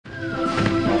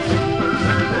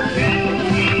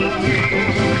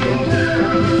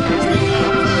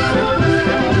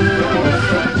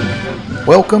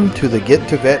Welcome to the Get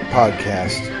to Vet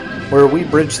podcast, where we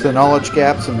bridge the knowledge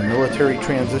gaps in the military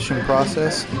transition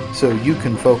process so you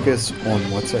can focus on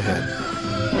what's ahead.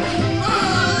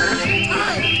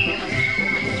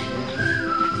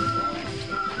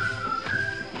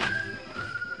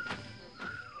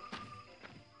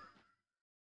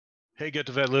 Hey, Get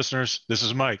to Vet listeners, this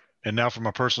is Mike, and now for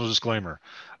my personal disclaimer.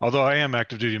 Although I am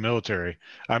active duty military,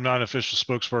 I'm not an official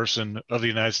spokesperson of the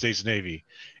United States Navy.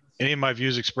 Any of my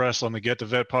views expressed on the Get to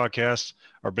Vet podcast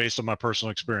are based on my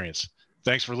personal experience.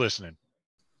 Thanks for listening.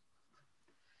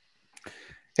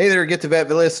 Hey there, Get to Vet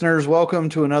listeners. Welcome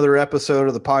to another episode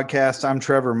of the podcast. I'm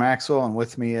Trevor Maxwell, and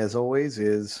with me, as always,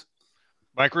 is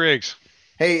Mike Riggs.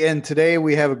 Hey, and today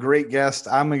we have a great guest.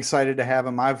 I'm excited to have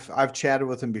him. I've chatted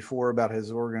with him before about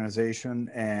his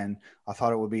organization, and I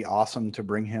thought it would be awesome to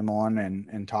bring him on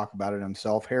and talk about it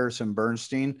himself. Harrison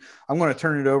Bernstein. I'm going to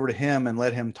turn it over to him and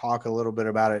let him talk a little bit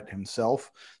about it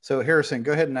himself. So, Harrison,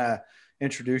 go ahead and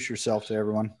introduce yourself to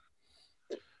everyone.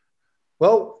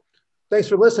 Well, thanks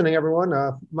for listening,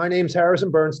 everyone. My name's Harrison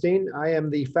Bernstein. I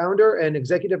am the founder and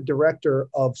executive director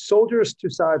of Soldiers to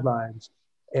Sidelines.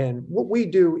 And what we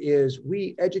do is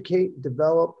we educate,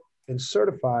 develop, and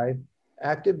certify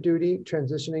active duty,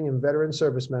 transitioning, and veteran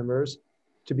service members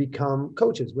to become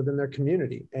coaches within their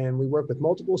community. And we work with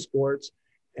multiple sports.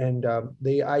 And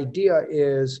the idea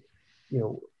is,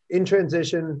 in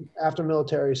transition after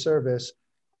military service,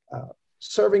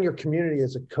 serving your community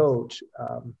as a coach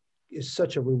is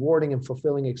such a rewarding and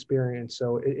fulfilling experience.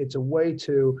 So it's a way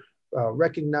to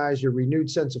recognize your renewed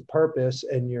sense of purpose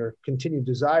and your continued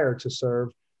desire to serve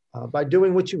by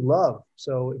doing what you love.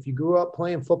 So if you grew up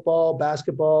playing football,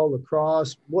 basketball,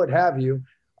 lacrosse, what have you,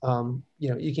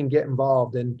 you can get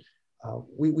involved. And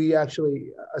we actually,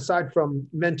 aside from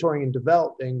mentoring and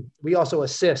developing, we also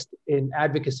assist in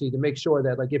advocacy to make sure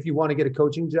that, like, if you want to get a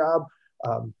coaching job,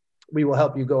 we will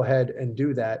help you go ahead and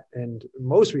do that. And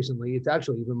most recently, it's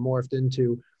actually even morphed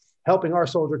into helping our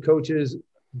soldier coaches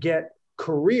get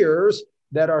careers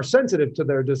that are sensitive to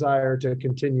their desire to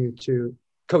continue to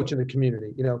coach in the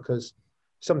community, because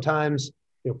sometimes,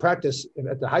 practice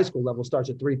at the high school level starts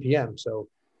at 3 p.m. So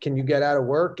can you get out of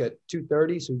work at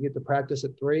 2:30 so you get to practice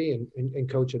at 3 and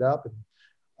coach it up?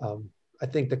 And I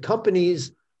think the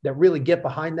companies that really get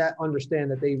behind that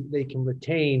understand that they can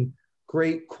retain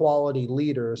great quality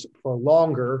leaders for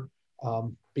longer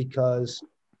because,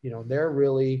 they're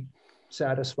really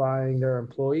satisfying their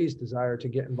employees' desire to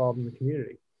get involved in the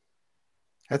community.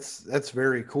 That's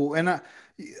very cool. And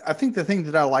I think the thing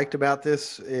that I liked about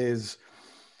this is,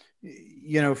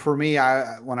 for me,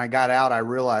 when I got out, I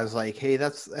realized, like, hey,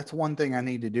 that's one thing I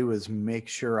need to do is make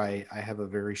sure I have a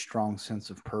very strong sense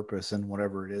of purpose in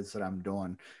whatever it is that I'm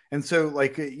doing. And so,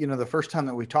 like, the first time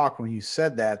that we talked, when you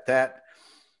said that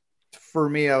for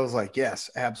me, I was like, yes,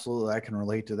 absolutely. I can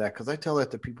relate to that. Cause I tell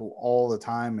that to people all the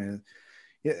time. And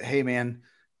hey, man,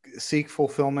 seek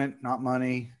fulfillment, not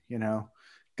money,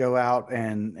 go out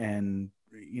and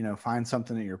find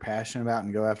something that you're passionate about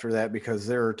and go after that, because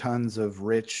there are tons of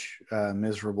rich,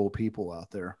 miserable people out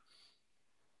there.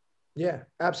 Yeah,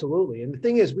 absolutely. And the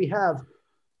thing is, we have,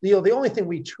 the only thing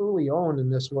we truly own in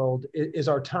this world is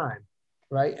our time,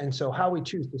 right? And so how we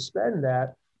choose to spend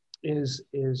that is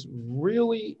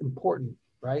really important,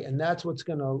 right? And that's what's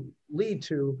going to lead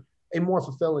to a more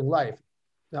fulfilling life.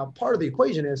 Now, part of the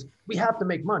equation is we have to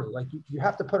make money. Like, you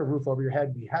have to put a roof over your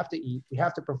head. We have to eat. We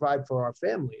have to provide for our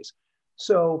families.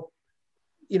 So,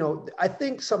 I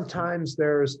think sometimes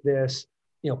there's this,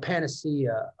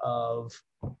 panacea of,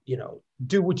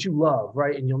 do what you love,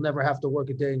 right? And you'll never have to work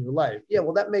a day in your life. Yeah,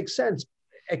 well, that makes sense,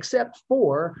 except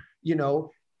for,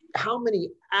 how many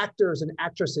actors and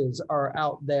actresses are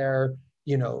out there,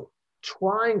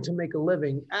 trying to make a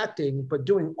living acting, but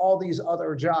doing all these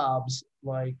other jobs,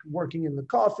 like working in the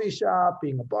coffee shop,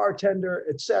 being a bartender,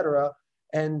 etc.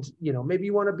 And, maybe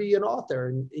you want to be an author.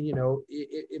 And,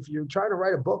 if you're trying to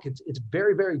write a book, it's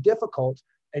very, very difficult.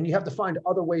 And you have to find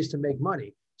other ways to make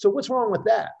money. So what's wrong with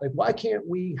that? Like, why can't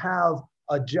we have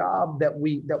a job that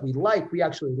we like? We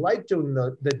actually like doing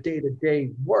the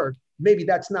day-to-day work. Maybe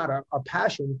that's not our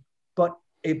passion, but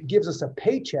it gives us a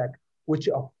paycheck, which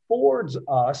affords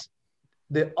us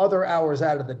the other hours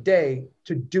out of the day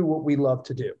to do what we love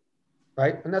to do,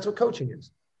 right? And that's what coaching is.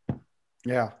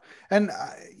 Yeah. And,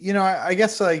 I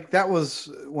guess, like, that was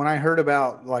when I heard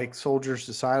about, like, Soldiers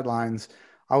to Sidelines,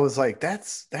 I was like,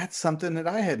 that's something that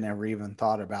I had never even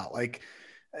thought about. Like,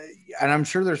 and I'm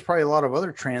sure there's probably a lot of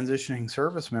other transitioning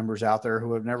service members out there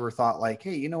who have never thought, like,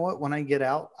 hey, you know what, when I get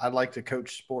out, I'd like to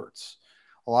coach sports.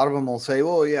 A lot of them will say,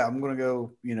 well, yeah, I'm going to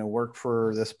go, work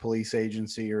for this police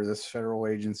agency or this federal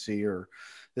agency or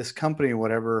this company or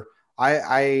whatever.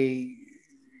 I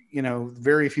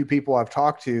very few people I've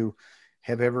talked to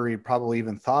have ever probably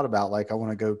even thought about, like, I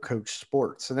want to go coach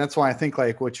sports. And that's why I think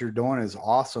like what you're doing is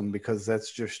awesome, because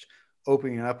that's just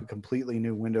opening up a completely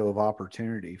new window of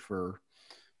opportunity for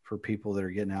people that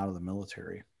are getting out of the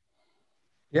military.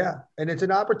 Yeah. And it's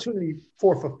an opportunity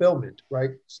for fulfillment, right?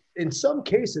 In some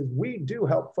cases, we do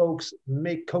help folks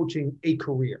make coaching a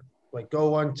career, like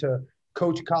go on to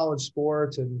coach college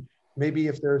sports, and maybe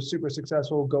if they're super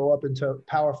successful, go up into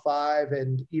Power 5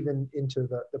 and even into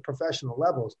the professional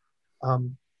levels.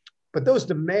 But those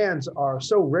demands are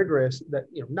so rigorous that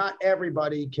not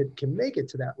everybody can make it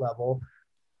to that level.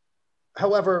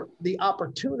 However, the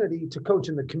opportunity to coach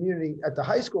in the community at the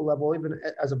high school level, even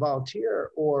as a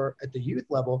volunteer, or at the youth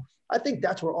level, I think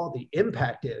that's where all the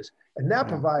impact is. And that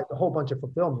provides a whole bunch of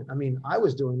fulfillment. I mean, I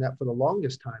was doing that for the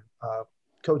longest time,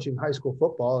 coaching high school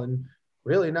football, and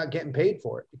really not getting paid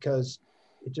for it, because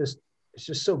it's just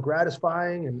so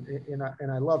gratifying,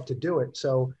 and I love to do it.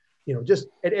 So, and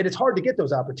it's hard to get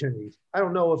those opportunities. I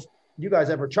don't know if you guys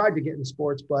ever tried to get in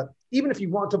sports, but even if you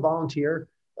want to volunteer,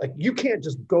 like, you can't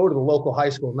just go to the local high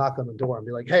school, knock on the door and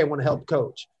be like, hey, I want to help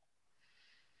coach.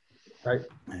 Right.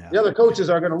 Yeah. The other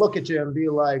coaches are going to look at you and be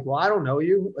like, well, I don't know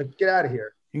you. Like, get out of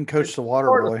here. You can coach the water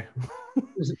boy.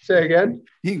 Say again?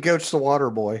 You can coach the water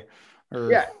boy.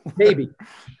 Yeah, maybe.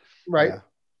 Right. Yeah.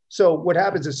 So what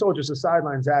happens is Soldiers to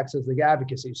Sidelines acts as the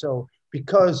advocacy. So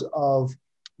because of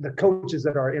the coaches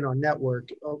that are in our network,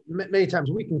 many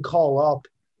times we can call up,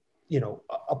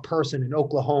 a person in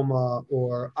Oklahoma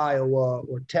or Iowa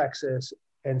or Texas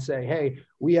and say, hey,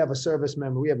 we have a service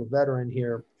member, we have a veteran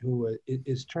here who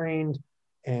is trained,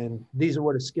 and these are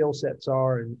what his skill sets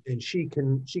are, and she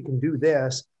can do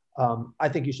this. I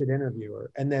think you should interview her.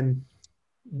 And then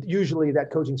usually that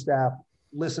coaching staff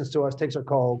listens to us, takes our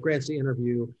call, grants the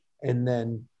interview, and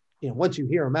then, once you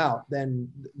hear them out, then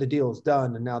the deal is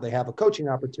done, and now they have a coaching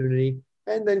opportunity,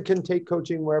 and then can take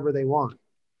coaching wherever they want.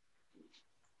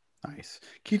 Nice.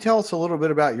 Can you tell us a little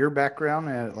bit about your background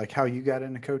and like how you got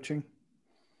into coaching?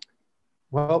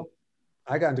 Well,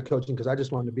 I got into coaching because I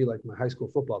just wanted to be like my high school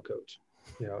football coach.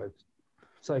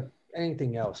 It's like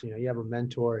anything else. You have a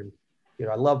mentor, and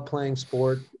I love playing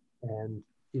sport, and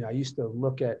I used to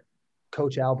look at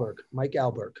Coach Alberg, Mike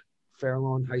Alberg, Fair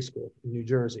Lawn High School in New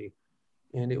Jersey,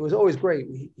 and it was always great.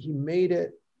 He made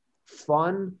it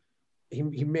fun. He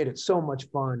made it so much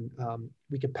fun.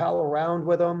 We could pal around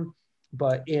with him,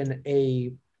 but in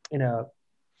an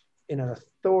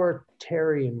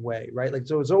authoritarian way, right? Like,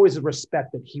 so it was always a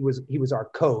respect that he was our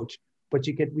coach, but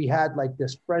we had like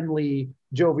this friendly,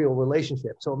 jovial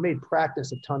relationship. So it made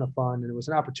practice a ton of fun, and it was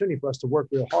an opportunity for us to work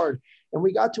real hard. And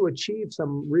we got to achieve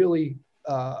some really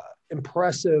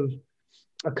impressive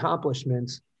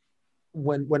accomplishments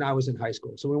when I was in high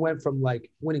school. So we went from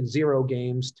like winning 0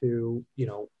 games to,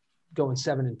 going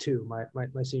 7-2 my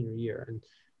senior year. And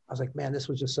I was like, man, this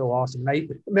was just so awesome. And I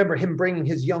remember him bringing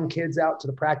his young kids out to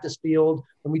the practice field,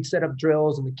 and we'd set up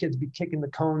drills, and the kids be kicking the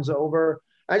cones over.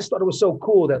 I just thought it was so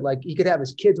cool that like he could have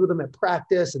his kids with him at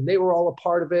practice, and they were all a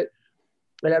part of it.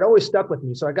 And that always stuck with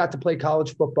me. So I got to play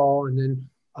college football, and then,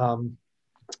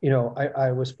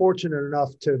 I was fortunate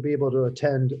enough to be able to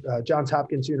attend Johns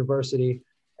Hopkins University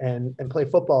and play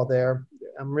football there.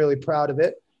 I'm really proud of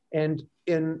it. And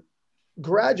in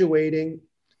graduating,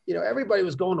 everybody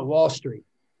was going to Wall Street.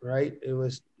 Right? It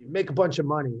was, you make a bunch of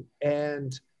money.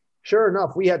 And sure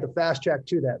enough, we had the fast track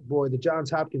to that. Boy, the Johns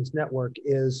Hopkins network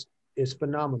is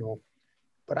phenomenal.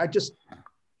 But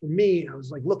for me, I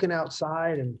was like looking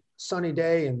outside, and sunny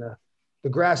day, and the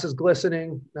grass is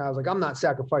glistening. And I was like, I'm not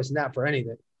sacrificing that for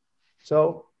anything.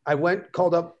 So I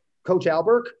called up Coach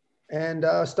Alberg, and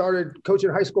started coaching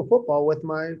high school football with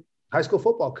my high school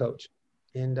football coach.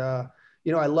 And,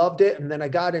 I loved it. And then I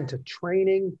got into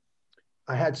training.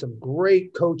 I had some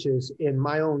great coaches in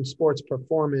my own sports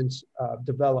performance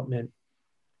development.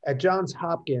 At Johns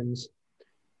Hopkins,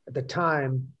 at the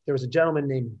time, there was a gentleman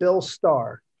named Bill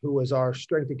Starr, who was our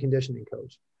strength and conditioning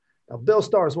coach. Now, Bill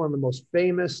Starr is one of the most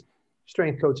famous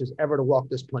strength coaches ever to walk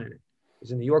this planet.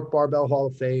 He's in the York Barbell Hall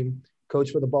of Fame,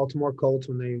 coached for the Baltimore Colts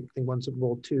when they, I think, won Super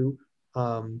Bowl II.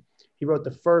 He wrote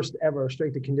the first ever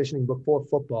strength and conditioning book for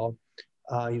football.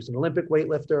 He was an Olympic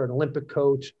weightlifter, an Olympic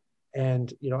coach.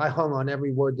 And, I hung on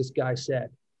every word this guy said.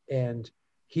 And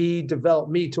he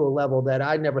developed me to a level that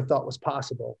I never thought was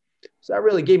possible. So that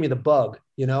really gave me the bug,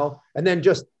 and then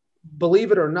just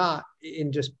believe it or not,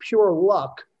 in just pure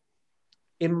luck,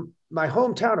 in my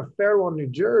hometown of Fair Lawn, New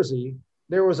Jersey,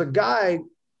 there was a guy,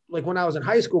 like when I was in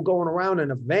high school, going around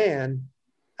in a van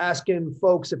asking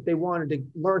folks if they wanted to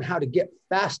learn how to get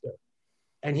faster.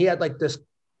 And he had like this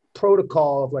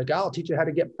protocol of like, I'll teach you how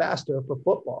to get faster for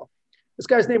football. This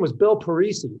guy's name was Bill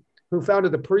Parisi, who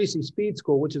founded the Parisi Speed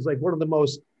School, which is like one of the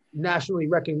most nationally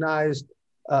recognized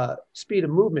speed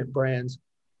and movement brands.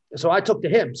 So I took to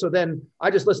him. So then I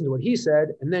just listened to what he said.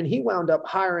 And then he wound up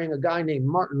hiring a guy named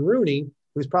Martin Rooney,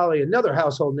 who's probably another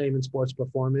household name in sports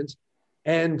performance.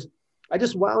 And I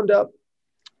just wound up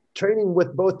training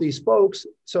with both these folks.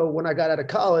 So when I got out of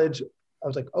college, I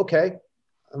was like, okay,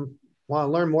 I want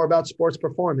to learn more about sports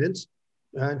performance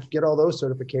and get all those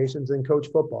certifications and coach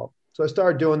football. So I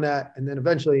started doing that. And then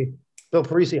eventually Bill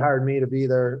Parisi hired me to be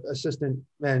their assistant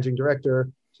managing director.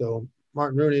 So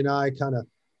Martin Rooney and I kind of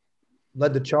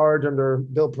led the charge under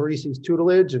Bill Parisi's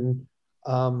tutelage and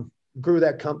grew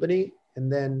that company. And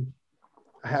then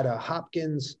I had a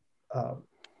Hopkins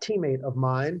teammate of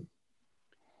mine.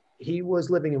 He was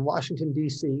living in Washington,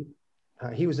 D.C.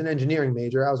 He was an engineering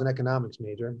major. I was an economics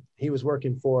major. He was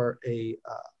working for a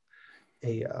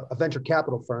venture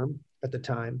capital firm at the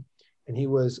time. And he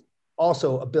was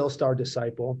also a Bill Starr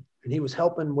disciple. And he was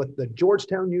helping with the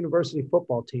Georgetown University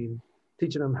football team,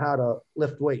 teaching them how to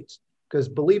lift weights. Because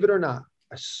believe it or not,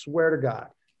 I swear to God,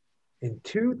 in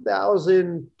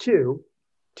 2002,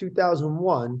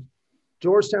 2001,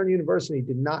 Georgetown University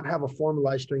did not have a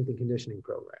formalized strength and conditioning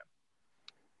program.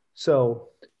 So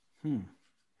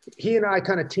he and I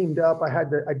kind of teamed up.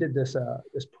 I did this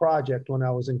project when I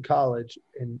was in college,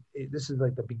 and this is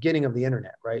like the beginning of the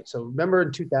internet, right? So remember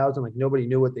in 2000, like nobody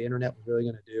knew what the internet was really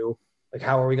going to do. Like,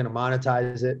 how are we going to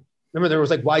monetize it? Remember there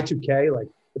was like Y2K, like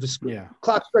if the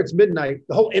clock strikes midnight,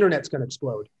 the whole internet's going to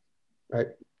explode, right?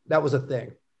 That was a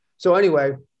thing. So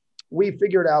anyway, we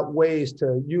figured out ways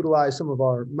to utilize some of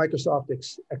our Microsoft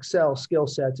Excel skill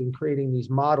sets in creating these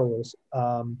models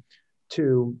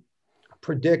to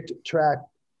predict, track,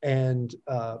 and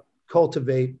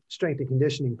cultivate strength and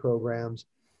conditioning programs.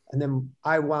 And then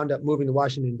I wound up moving to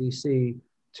Washington, D.C.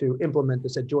 to implement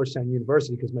this at Georgetown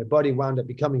University because my buddy wound up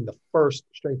becoming the first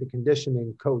strength and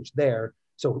conditioning coach there.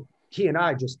 So he and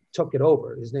I just took it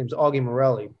over. His name's Augie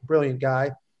Morelli, brilliant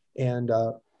guy. And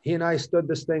he and I stood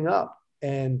this thing up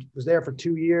and was there for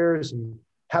 2 years and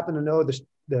happened to know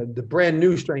the brand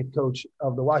new strength coach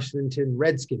of the Washington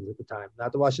Redskins at the time,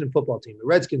 not the Washington football team, the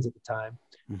Redskins at the time.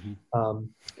 Mm-hmm.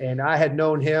 And I had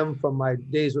known him from my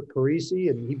days with Parisi,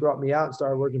 and he brought me out and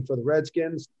started working for the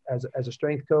Redskins as a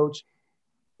strength coach.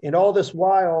 And all this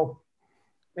while,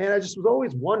 man, I just was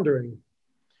always wondering,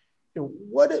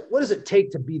 what does it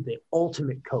take to be the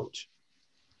ultimate coach?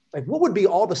 Like, what would be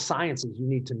all the sciences you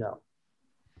need to know,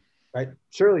 right?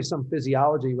 Surely some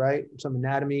physiology, right? Some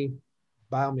anatomy,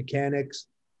 biomechanics.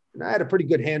 And I had a pretty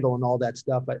good handle on all that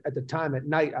stuff. But at the time, at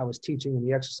night, I was teaching in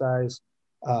the exercise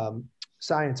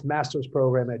science master's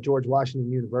program at George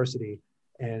Washington University.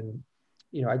 And,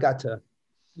 I got to,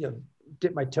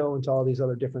 dip my toe into all these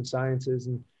other different sciences.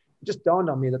 And it just dawned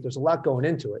on me that there's a lot going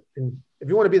into it. And if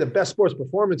you want to be the best sports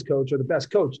performance coach or the best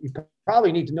coach, you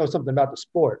probably need to know something about the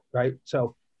sport, right?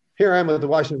 So here I am with the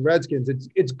Washington Redskins.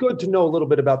 It's good to know a little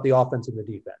bit about the offense and the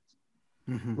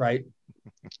defense, right?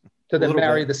 To then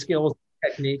marry the skills,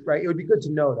 technique, right? It would be good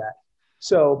to know that.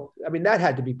 So, I mean, that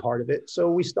had to be part of it.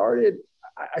 So I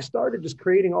started just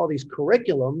creating all these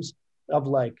curriculums of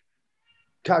like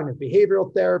cognitive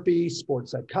behavioral therapy,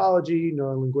 sports psychology,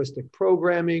 neurolinguistic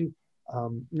programming.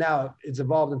 Now it's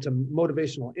evolved into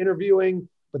motivational interviewing,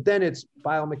 but then it's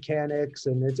biomechanics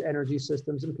and it's energy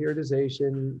systems and periodization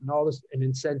and all this, and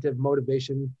incentive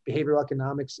motivation, behavioral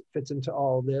economics fits into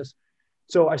all of this.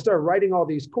 So I started writing all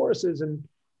these courses, and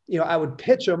I would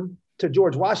pitch them to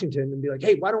George Washington and be like,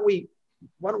 hey, why don't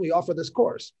we offer this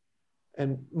course?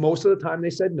 And most of the time they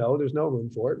said, no, there's no room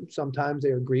for it. Sometimes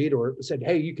they agreed or said,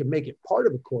 hey, you can make it part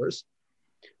of the course.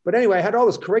 But anyway, I had all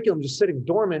this curriculum just sitting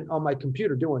dormant on my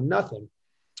computer doing nothing.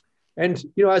 And,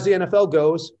 as the NFL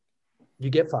goes, you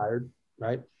get fired,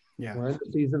 right? Yeah. We're in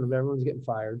the season of everyone's getting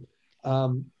fired.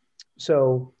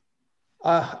 So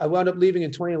I wound up leaving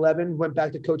in 2011, went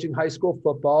back to coaching high school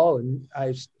football, and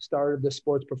I started the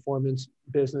sports performance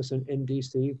business in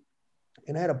DC.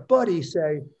 And I had a buddy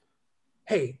say,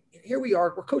 hey, here we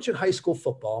are, we're coaching high school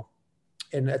football.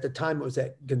 And at the time it was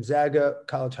at Gonzaga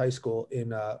College High School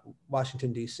in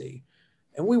Washington, DC.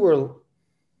 And we were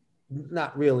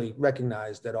not really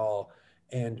recognized at all.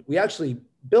 And we actually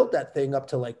built that thing up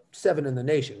to like 7 in the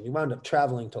nation. We wound up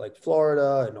traveling to like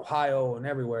Florida and Ohio and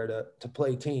everywhere to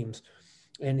play teams.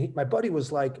 And my buddy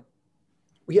was like,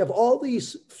 we have all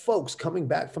these folks coming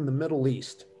back from the Middle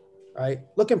East, right?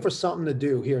 Looking for something to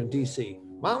do here in DC.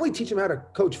 Why don't we teach them how to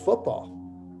coach football?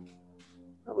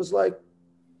 I was like,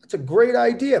 that's a great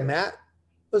idea, Matt.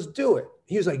 Let's do it.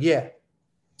 He was like, yeah.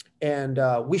 And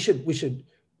we should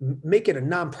make it a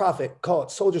nonprofit, call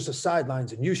it Soldiers to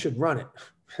Sidelines, and you should run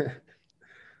it.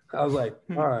 I was like,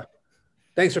 all right,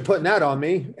 thanks for putting that on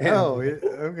me. And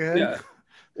Okay.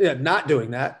 yeah, not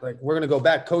doing that. Like, we're going to go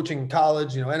back coaching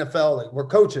college, NFL, like we're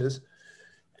coaches.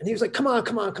 And he was like, come on,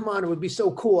 come on, come on. It would be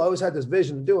so cool. I always had this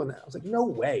vision of doing that. I was like, no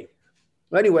way.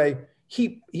 But anyway,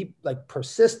 he like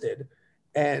persisted,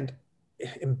 and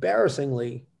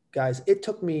embarrassingly, guys, it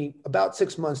took me about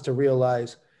 6 months to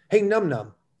realize, hey, Num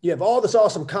Num, you have all this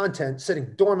awesome content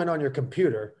sitting dormant on your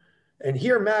computer. And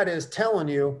here Matt is telling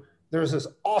you there's this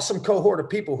awesome cohort of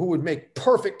people who would make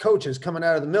perfect coaches coming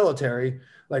out of the military.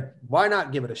 Like, why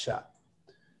not give it a shot?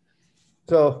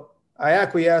 So I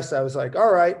acquiesced. I was like,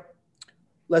 all right,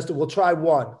 we'll try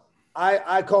one.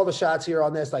 I call the shots here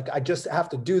on this. Like, I just have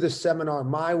to do this seminar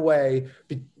my way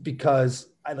because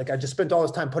I just spent all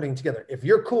this time putting it together. If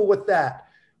you're cool with that,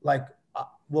 like,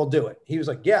 we'll do it. He was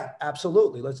like, yeah,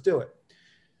 absolutely. Let's do it.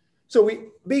 So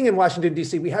being in Washington,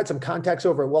 D.C., we had some contacts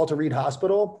over at Walter Reed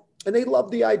Hospital, and they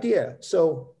loved the idea.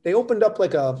 So they opened up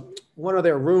like one of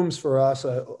their rooms for us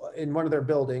in one of their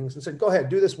buildings and said, go ahead,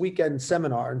 do this weekend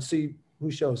seminar and see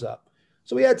who shows up.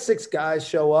 So we had 6 guys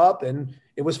show up, and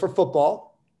it was for football.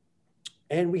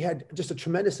 And we had just a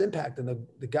tremendous impact, and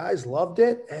the guys loved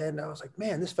it. And I was like,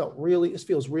 man, this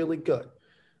feels really good.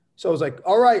 So I was like,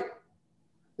 all right,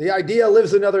 the idea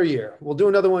lives another year. We'll do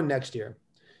another one next year.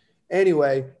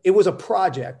 Anyway, it was a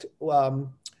project.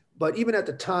 But even at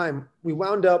the time, we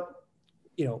wound up,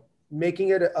 making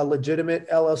it a legitimate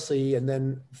LLC and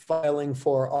then filing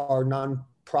for our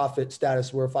nonprofit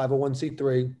status. We're a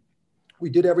 501c3. We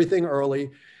did everything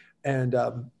early, and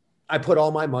I put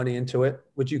all my money into it,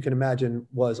 which you can imagine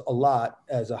was a lot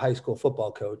as a high school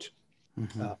football coach.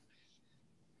 Mm-hmm.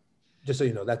 Just so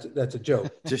you know, that's a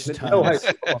joke. Just no high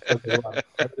school football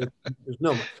coach. There's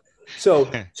no money. So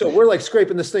we're like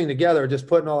scraping this thing together, just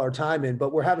putting all our time in,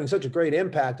 but we're having such a great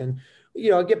impact. And,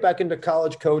 I get back into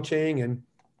college coaching, and,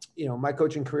 my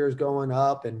coaching career is going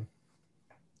up, and,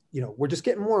 we're just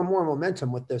getting more and more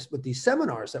momentum with these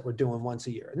seminars that we're doing once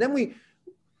a year. And then we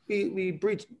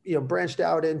branched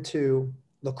out into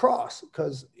lacrosse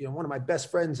because, one of my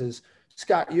best friends is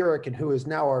Scott Urick, and who is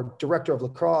now our director of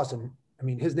lacrosse. And I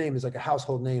mean, his name is like a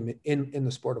household name in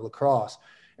the sport of lacrosse.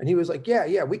 And he was like,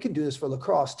 yeah, we can do this for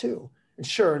lacrosse too. And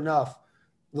sure enough,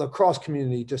 the lacrosse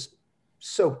community just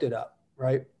soaked it up,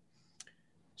 right?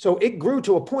 So it grew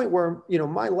to a point where,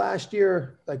 my last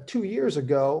year, like 2 years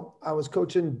ago, I was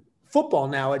coaching football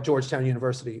now at Georgetown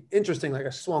University. Interesting, like I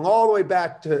swung all the way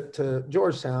back to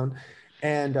Georgetown.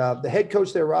 And the head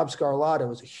coach there, Rob Scarlatta,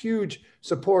 was a huge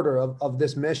supporter of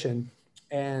this mission.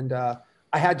 And I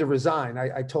had to resign.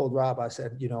 I told Rob, I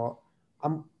said,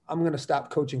 I'm going to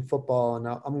stop coaching football, and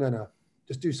I'm going to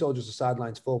just do Soldiers to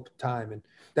Sidelines full time. And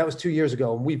that was 2 years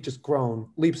ago. And we've just grown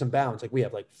leaps and bounds. Like, we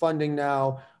have like funding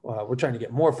now. We're trying to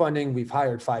get more funding. We've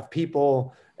hired 5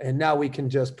 people, and now we can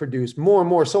just produce more and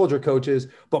more soldier coaches.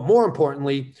 But more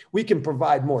importantly, we can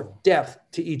provide more depth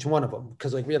to each one of them.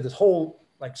 Because like we have this whole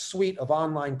like suite of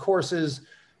online courses,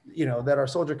 that our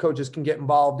soldier coaches can get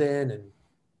involved in, and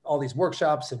all these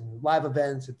workshops and live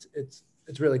events. It's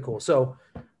really cool. So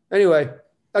anyway,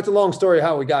 that's a long story of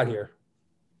how we got here.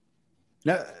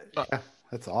 Yeah,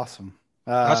 that's awesome.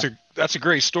 That's a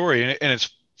great story, and it's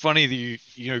funny that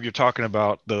you're talking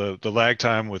about the lag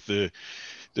time with the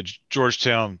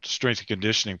Georgetown Strength and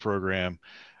Conditioning program.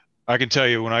 I can tell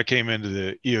you, when I came into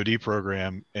the EOD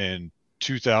program in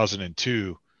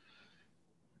 2002,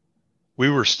 we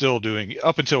were still doing,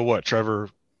 up until what, Trevor?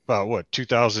 About what,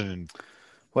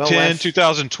 2010,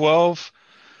 2012?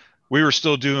 We were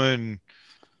still doing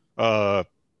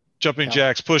jumping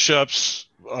jacks, push-ups.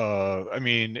 I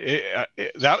mean,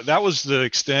 that was the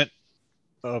extent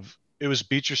of it. Was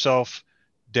beat yourself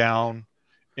down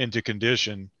into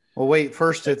condition. Well, wait,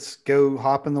 first it's go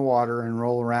hop in the water and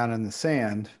roll around in the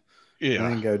sand, and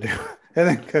then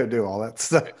go do all that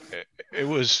stuff. It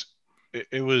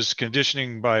was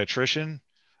conditioning by attrition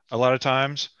a lot of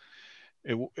times.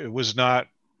 It was not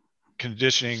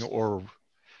conditioning or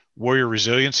warrior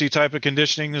resiliency type of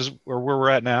conditioning is where we're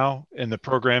at now, and the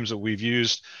programs that we've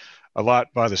used a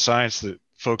lot by the science that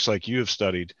folks like you have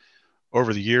studied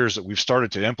over the years that we've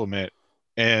started to implement.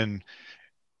 And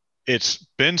it's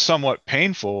been somewhat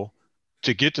painful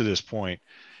to get to this point.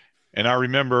 And I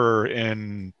remember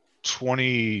in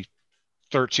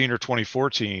 2013 or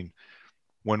 2014,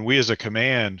 when we as a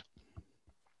command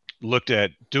looked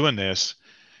at doing this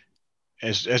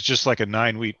as just like a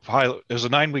 9-week pilot. There's a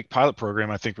 9-week pilot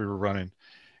program I think we were running,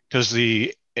 because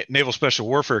the Naval Special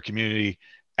Warfare community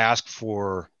asked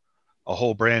for a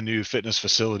whole brand new fitness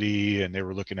facility, and they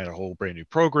were looking at a whole brand new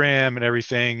program and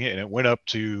everything. And it went up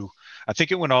to, I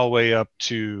think it went all the way up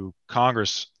to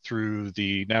Congress through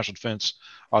the National Defense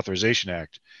Authorization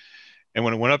Act. And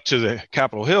when it went up to the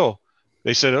Capitol Hill,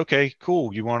 they said, okay,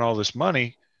 cool. You want all this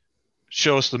money?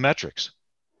 Show us the metrics.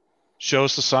 Show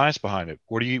us the science behind it.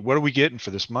 What are we getting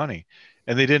for this money?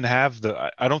 And they didn't have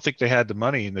I don't think they had the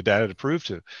money and the data to prove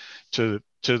to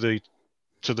the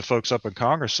folks up in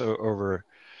Congress over,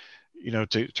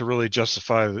 to really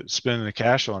justify spending the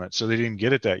cash on it. So they didn't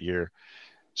get it that year.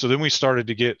 So then we started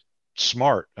to get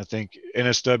smart. I think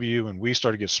NSW and we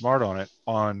started to get smart on it.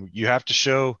 You have to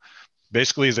show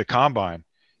basically as a combine,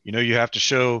 you have to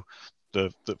show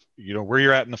the where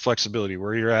you're at in the flexibility,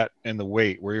 where you're at in the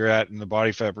weight, where you're at in the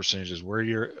body fat percentages, where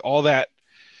you're all that,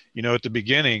 at the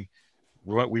beginning,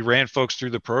 we ran folks through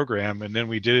the program and then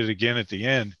we did it again at the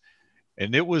end.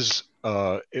 And it was,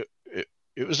 it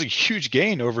was a huge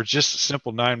gain over just a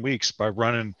simple 9 weeks by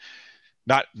running,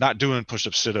 not doing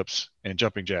push-ups, sit-ups, and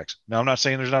jumping jacks. Now, I'm not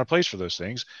saying there's not a place for those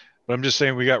things, but I'm just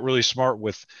saying we got really smart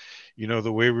with,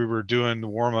 the way we were doing the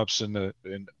warm-ups and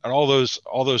all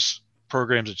those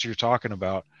programs that you're talking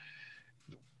about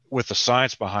with the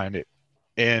science behind it.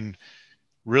 And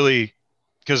really,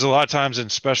 because a lot of times in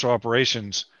special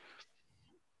operations,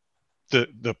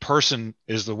 the person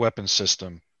is the weapon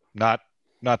system, not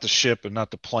the ship and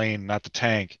not the plane, not the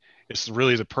tank. It's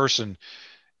really the person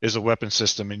is a weapon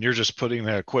system, and you're just putting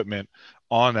that equipment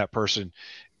on that person.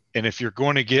 And if you're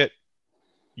going to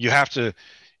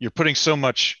you're putting so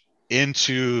much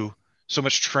into so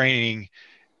much training,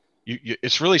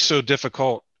 it's really so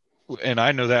difficult. And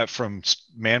I know that from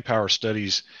manpower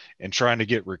studies and trying to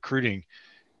get recruiting,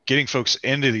 getting folks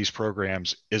into these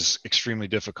programs is extremely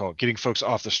difficult. Getting folks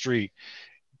off the street,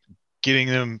 getting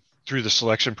them through the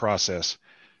selection process,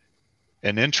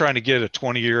 and then trying to get a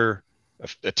 10,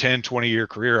 20-year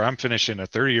career. I'm finishing a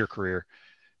 30-year career.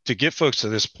 To get folks to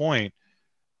this point,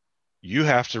 you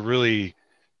have to really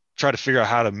try to figure out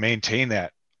how to maintain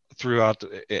that throughout.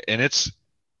 And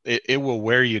it will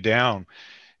wear you down,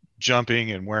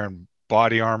 jumping and wearing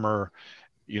body armor,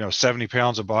 70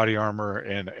 pounds of body armor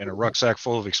and a rucksack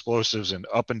full of explosives and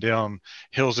up and down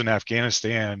hills in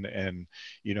Afghanistan and,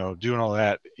 doing all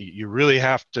that. You really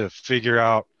have to figure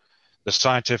out the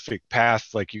scientific path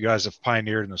like you guys have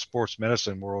pioneered in the sports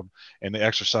medicine world and the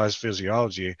exercise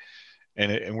physiology.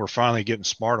 And we're finally getting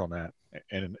smart on that.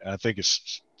 And I think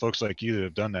it's folks like you that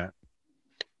have done that.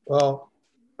 Well,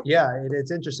 yeah,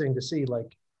 it's interesting to see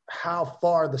like how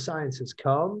far the science has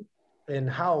come and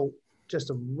how just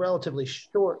a relatively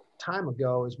short time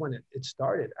ago is when it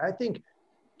started. I think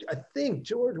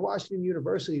George Washington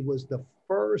University was the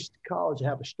first college to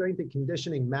have a strength and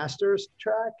conditioning master's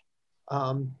track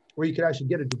where you could actually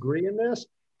get a degree in this.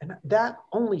 And that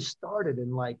only started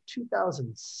in like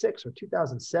 2006 or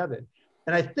 2007.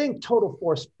 And I think Total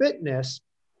Force Fitness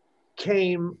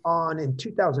came on in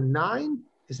 2009.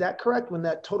 Is that correct? When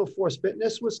that Total Force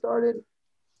Fitness was started?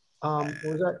 Or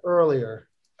was that earlier?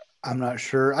 I'm not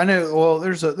sure. I know. Well,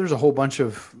 there's a whole bunch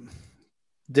of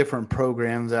different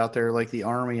programs out there, like the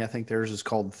Army. I think theirs is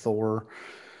called Thor.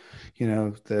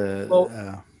 Yeah,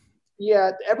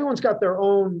 everyone's got their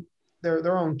own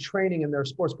training and their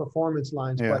sports performance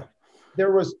lines. Yeah. But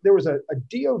there was a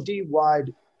DoD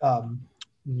wide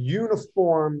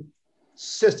uniform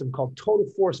system called Total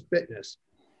Force Fitness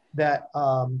that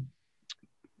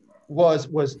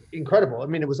was incredible. I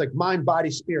mean, it was like mind, body,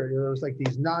 spirit. There was like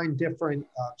these 9 different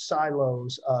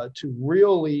silos to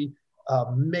really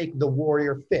make the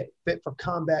warrior fit for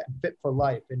combat and fit for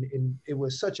life. And it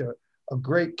was such a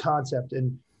great concept.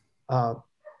 And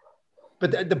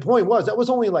but the point was that was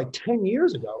only like 10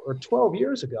 years ago or 12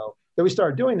 years ago that we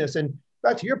started doing this. And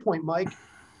back to your point, Mike,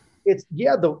 it's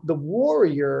the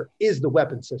warrior is the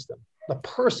weapon system. The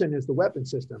person is the weapon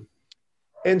system.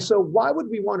 And so why would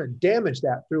we want to damage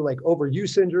that through like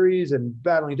overuse injuries and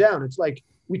battling down? It's like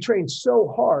we train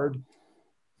so hard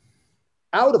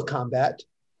out of combat,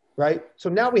 right? So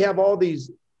now we have all these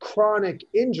chronic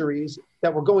injuries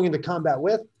that we're going into combat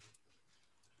with.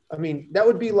 I mean, that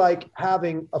would be like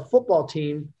having a football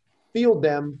team field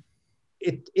them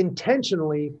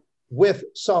intentionally with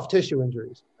soft tissue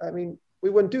injuries. I mean,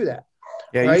 we wouldn't do that.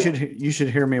 Yeah, right? you should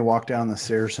hear me walk down the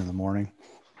stairs in the morning.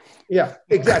 Yeah,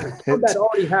 exactly. Combat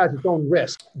already has its own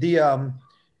risk.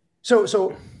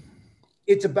 So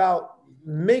it's about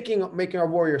making our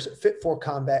warriors fit for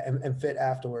combat and fit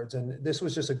afterwards. And this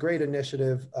was just a great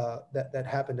initiative that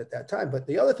happened at that time. But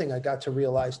the other thing I got to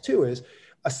realize too is,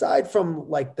 aside from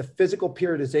like the physical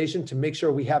periodization to make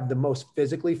sure we have the most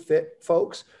physically fit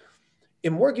folks,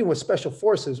 in working with special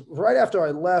forces, right after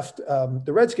I left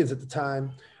the Redskins at the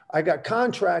time, I got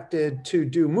contracted to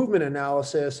do movement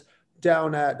analysis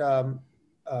down at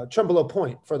Trempealeau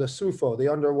Point for the SUFO, the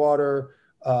underwater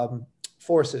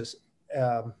forces.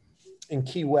 in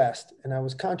Key West, and I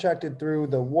was contracted through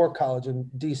the War College in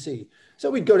DC. So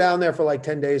we'd go down there for like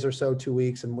 10 days or so, 2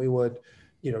 weeks, and we would,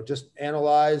 just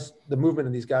analyze the movement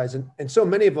of these guys. And so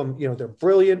many of them, they're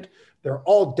brilliant. They're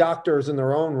all doctors in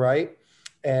their own right.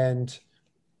 And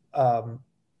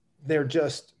they're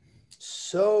just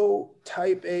so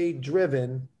type A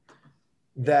driven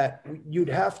that you'd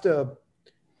have to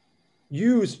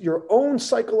use your own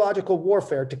psychological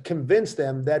warfare to convince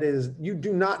them that is, you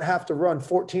do not have to run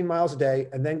 14 miles a day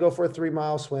and then go for a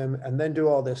 3-mile swim and then do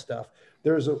all this stuff.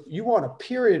 You want to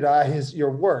periodize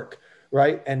your work,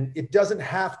 right? And it doesn't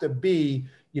have to be,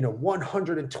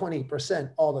 120%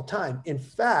 all the time. In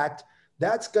fact,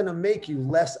 that's going to make you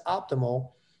less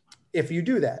optimal if you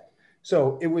do that.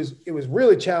 So it was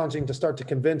really challenging to start to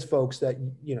convince folks that,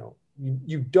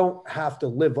 you don't have to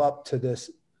live up to this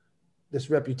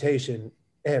reputation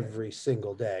every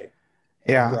single day.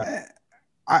 Yeah. Right.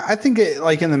 I think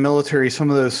like in the military, some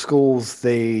of those schools,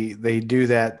 they do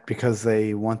that because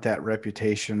they want that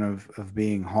reputation of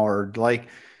being hard. Like,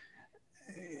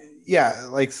 yeah,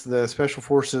 like the Special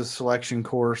Forces selection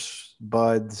course,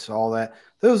 BUD/S, all that.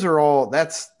 Those are all,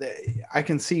 I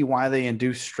can see why they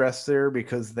induce stress there,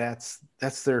 because that's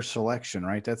their selection,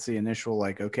 right? That's the initial,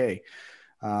 like, okay.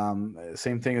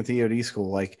 Same thing with EOD school.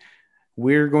 Like,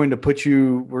 we're going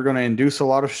to induce a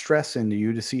lot of stress into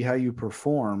you to see how you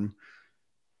perform,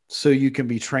 so you can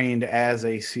be trained as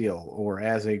a SEAL or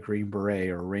as a Green Beret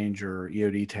or Ranger or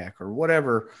EOD tech or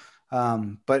whatever.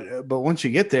 But once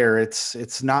you get there,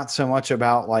 it's not so much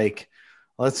about like,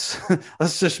 let's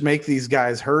just make these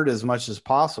guys hurt as much as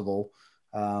possible.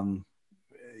 Let's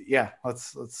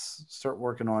start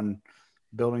working on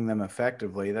building them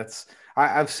effectively.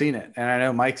 I've seen it, and I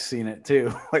know Mike's seen it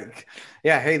too. Like,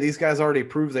 yeah, hey, these guys already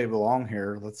proved they belong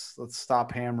here. Let's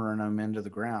stop hammering them into the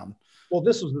ground. Well,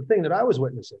 this was the thing that I was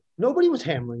witnessing. Nobody was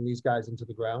hammering these guys into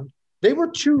the ground. They were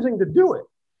choosing to do it.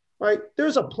 Right?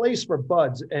 There's a place for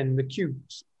BUD/S and the Q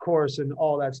course and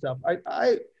all that stuff.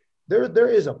 There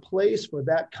is a place for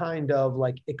that kind of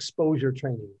like exposure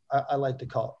training, I like to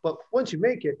call it. But once you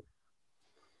make it,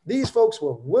 these folks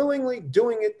were willingly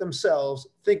doing it themselves,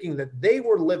 thinking that they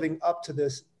were living up to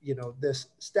this, this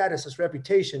status, this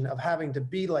reputation of having to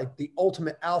be like the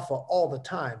ultimate alpha all the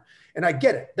time. And I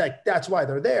get it, like that's why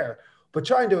they're there. But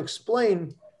trying to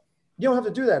explain, you don't have to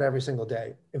do that every single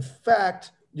day. In fact,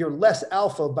 you're less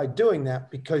alpha by doing that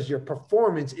because your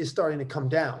performance is starting to come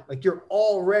down. Like, you're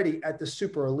already at the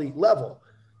super elite level.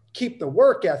 Keep the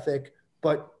work ethic,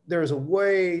 but there's a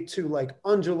way to like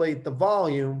undulate the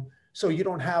volume so you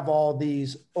don't have all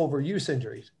these overuse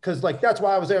injuries. Cause like, that's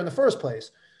why I was there in the first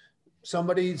place.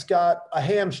 Somebody's got a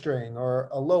hamstring or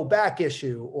a low back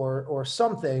issue or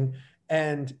something.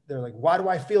 And they're like, why do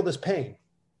I feel this pain?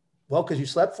 Well, cause you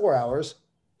slept 4 hours,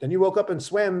 then you woke up and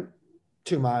swam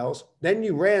 2 miles, then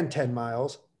you ran 10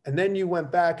 miles, and then you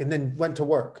went back and then went to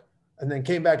work and then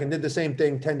came back and did the same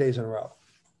thing 10 days in a row.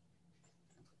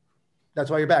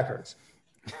 That's why your back hurts.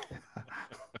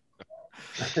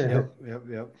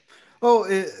 Yep. Well,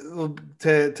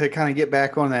 to kind of get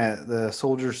back on that, the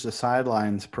Soldiers to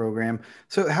Sidelines program.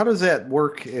 So how does that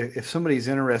work if somebody's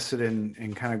interested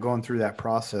in kind of going through that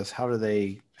process? How do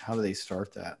they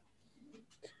start that?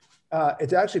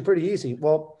 It's actually pretty easy.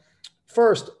 Well,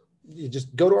 first, you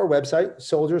just go to our website,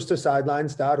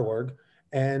 soldierstosidelines.org,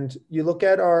 and you look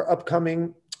at our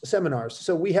upcoming seminars.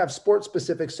 So we have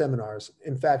sport-specific seminars.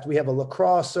 In fact, we have a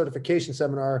lacrosse certification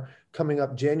seminar coming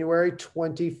up January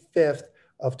 25th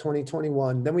of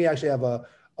 2021. Then we actually have a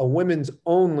women's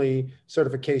only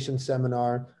certification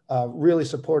seminar, really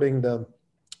supporting the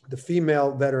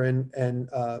female veteran and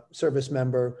service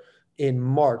member in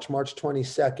March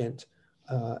 22nd.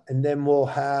 And then we'll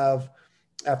have,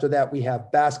 after that, we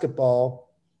have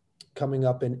basketball coming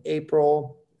up in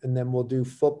April, and then we'll do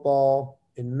football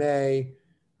in May,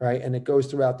 right? And it goes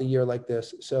throughout the year like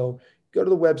this. So go to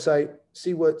the website,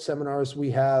 see what seminars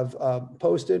we have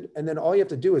posted, and then all you have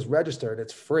to do is register, and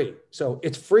it's free. So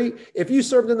it's free. If you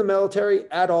served in the military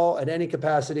at all, at any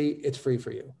capacity, it's free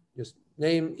for you. Just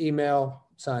name, email,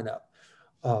 sign up.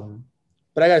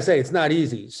 But I got to say, it's not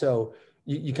easy. So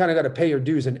you kind of got to pay your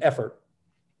dues in effort,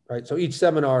 right? So each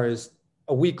seminar is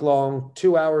a week long,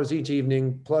 2 hours each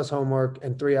evening, plus homework,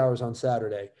 and 3 hours on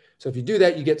Saturday. So if you do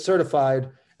that, you get certified,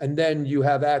 and then you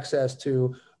have access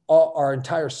to our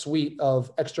entire suite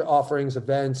of extra offerings,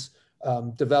 events,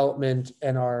 development,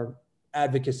 and our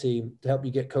advocacy to help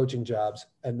you get coaching jobs.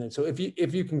 And then, so if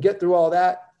you can get through all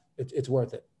that, it's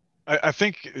worth it. I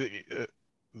think,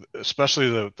 especially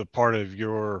the part of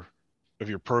your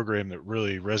program that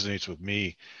really resonates with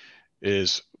me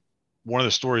is one of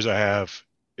the stories I have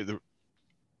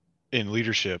in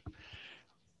leadership.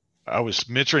 I was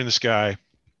mentoring this guy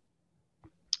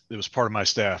that was part of my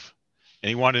staff, and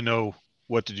he wanted to know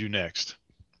what to do next.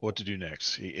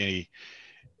 He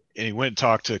went and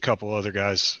talked to a couple other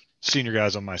guys, senior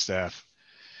guys on my staff,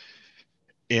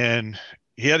 and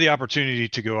he had the opportunity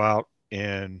to go out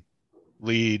and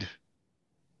lead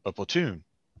a platoon.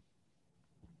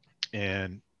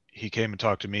 And he came and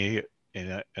talked to me,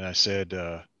 and I said,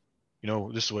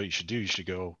 this is what you should do. You should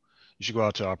go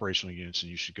out to operational units,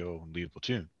 and you should go and lead a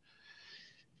platoon.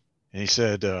 And he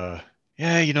said,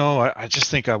 I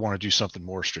just think I want to do something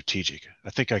more strategic. I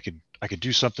think I could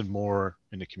do something more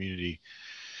in the community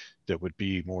that would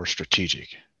be more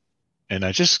strategic. And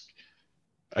I just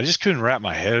couldn't wrap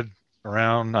my head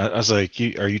around. I was like,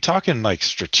 are you talking like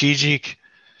strategic,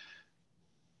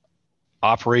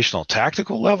 operational,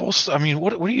 tactical levels? I mean,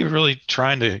 what are you really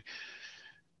trying to?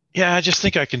 Yeah, I just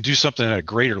think I can do something at a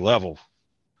greater level.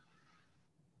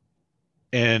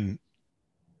 And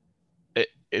it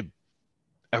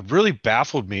really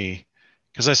baffled me,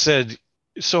 because I said,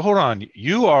 so hold on,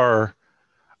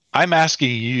 I'm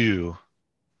asking you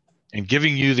and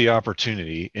giving you the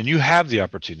opportunity, and you have the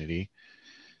opportunity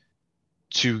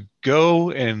to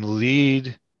go and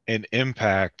lead and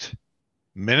impact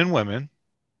men and women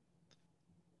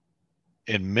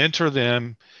and mentor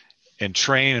them and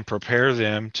train and prepare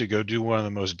them to go do one of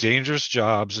the most dangerous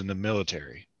jobs in the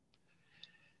military.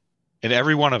 And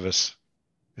every one of us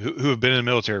who have been in the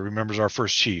military remembers our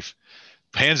first chief,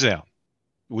 hands down.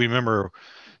 We remember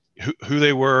who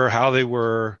they were, how they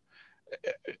were.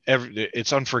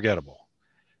 It's unforgettable.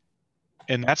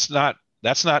 And that's not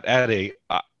at a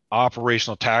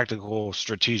operational, tactical,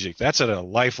 strategic. That's at a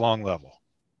lifelong level.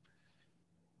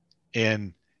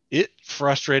 And it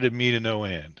frustrated me to no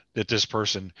end that this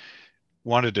person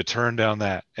wanted to turn down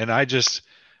that. And I just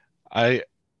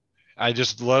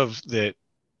love that.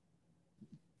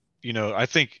 I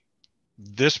think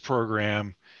this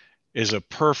program is a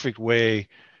perfect way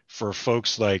for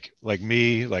folks like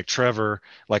me, like Trevor,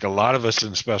 like a lot of us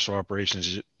in special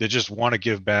operations that just want to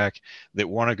give back, that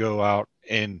want to go out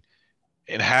and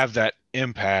have that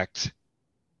impact,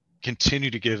 continue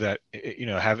to give that,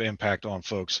 have impact on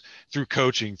folks through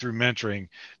coaching, through mentoring,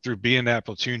 through being that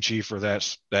platoon chief or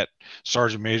that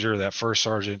sergeant major, that first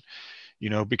sergeant,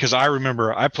 because I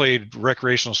remember I played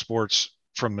recreational sports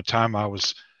from the time I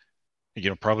was,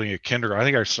 probably in kindergarten. I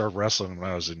think I started wrestling when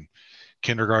I was in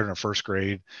kindergarten or first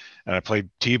grade, and I played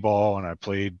t-ball and I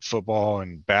played football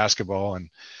and basketball. And,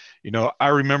 I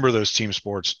remember those team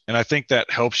sports, and I think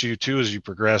that helps you too, as you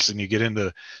progress and you get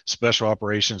into special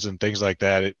operations and things like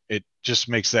that. It just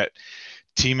makes that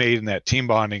teammate and that team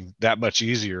bonding that much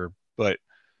easier. But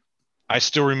I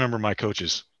still remember my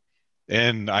coaches,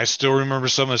 and I still remember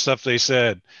some of the stuff they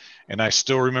said. And I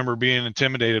still remember being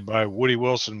intimidated by Woody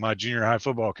Wilson, my junior high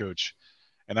football coach.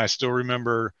 And I still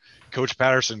remember Coach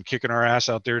Patterson kicking our ass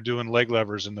out there doing leg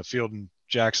levers in the field in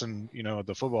Jackson, at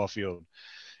the football field,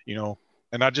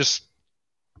 and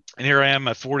and here I am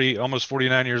at 40, almost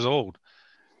 49 years old.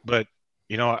 But,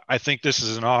 I think this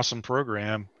is an awesome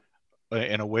program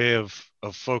in a way of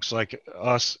folks like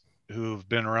us who've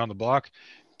been around the block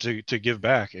to give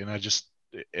back. And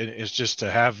it's just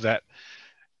to have that,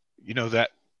 that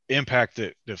impact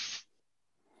that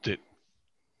that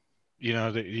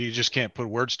you just can't put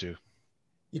words to.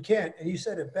 You can't. And you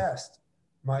said it best,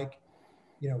 Mike.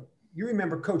 You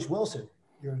remember Coach Wilson,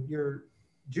 your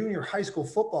junior high school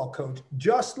football coach,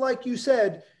 just like you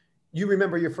said, you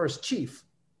remember your first chief,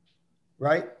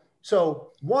 right?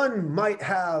 So one might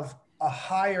have a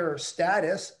higher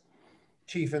status,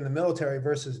 chief in the military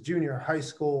versus junior high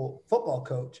school football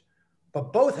coach,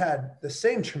 but both had the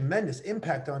same tremendous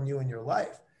impact on you in your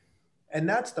life. And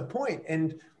that's the point.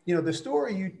 And, the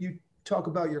story you talk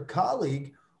about your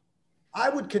colleague, I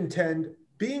would contend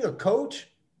being a coach,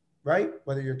 right?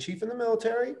 Whether you're chief in the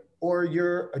military or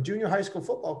you're a junior high school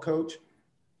football coach,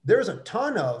 there's a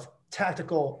ton of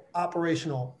tactical,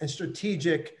 operational, and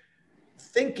strategic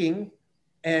thinking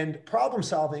and problem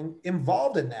solving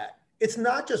involved in that. It's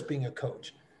not just being a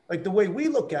coach. Like the way we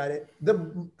look at it,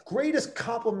 the greatest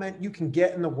compliment you can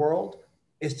get in the world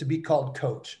is to be called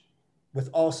coach, with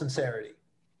all sincerity,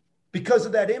 because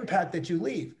of that impact that you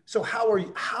leave. So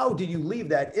how do you leave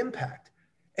that impact?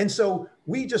 And so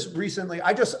we just recently,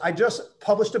 I just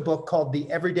published a book called The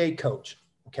Everyday Coach.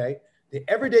 Okay. The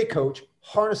Everyday Coach,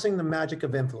 Harnessing the Magic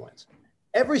of Influence.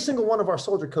 Every single one of our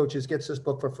soldier coaches gets this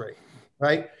book for free.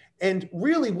 Right. And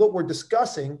really what we're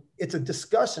discussing, it's a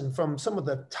discussion from some of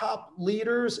the top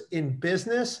leaders in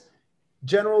business,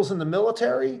 generals in the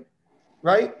military,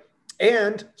 right?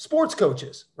 And sports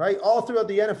coaches, right? All throughout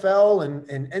the NFL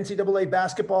and NCAA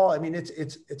basketball. I mean,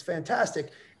 it's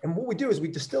fantastic. And what we do is we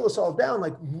distill this all down,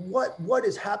 like what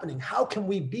is happening? How can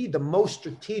we be the most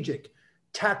strategic,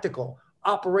 tactical,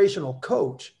 operational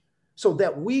coach so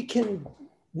that we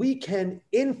can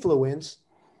influence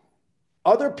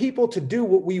other people to do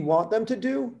what we want them to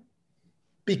do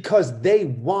because they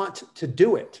want to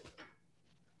do it.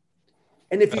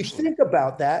 And if you think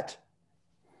about that,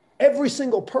 every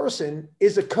single person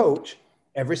is a coach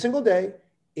every single day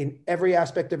in every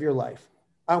aspect of your life.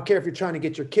 I don't care if you're trying to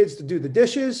get your kids to do the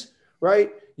dishes,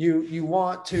 right? You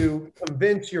want to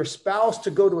convince your spouse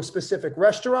to go to a specific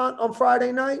restaurant on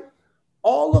Friday night.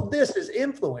 All of this is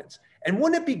influence. And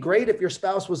wouldn't it be great if your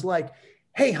spouse was like,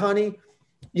 hey, honey,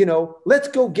 let's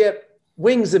go get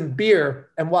wings and beer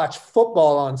and watch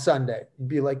football on Sunday. You'd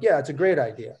be like, yeah, it's a great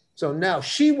idea. So now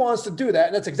she wants to do that.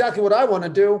 And that's exactly what I want to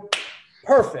do.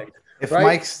 Perfect. If right?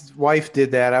 Mike's wife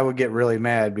did that, I would get really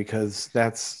mad because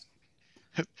that's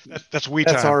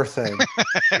our thing.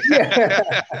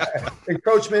 Yeah.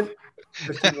 Encroachment.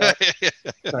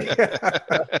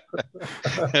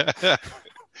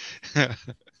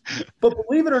 But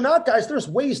believe it or not, guys, there's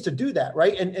ways to do that,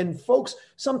 right? And folks,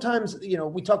 sometimes,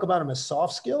 we talk about them as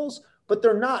soft skills, but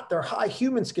they're not. They're high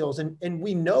human skills. And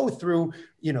we know through,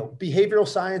 behavioral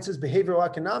sciences, behavioral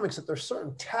economics, that there's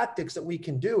certain tactics that we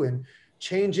can do in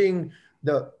changing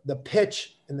the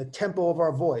pitch and the tempo of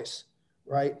our voice,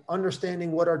 right?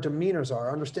 Understanding what our demeanors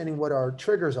are, understanding what our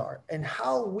triggers are, and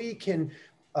how we can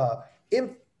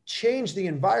change the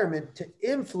environment to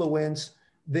influence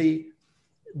the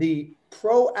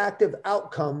proactive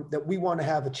outcome that we want to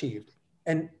have achieved.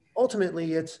 And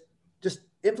ultimately, it's just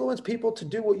influence people to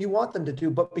do what you want them to do,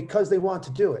 but because they want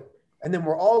to do it. And then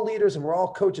we're all leaders and we're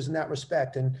all coaches in that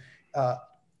respect. And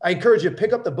I encourage you to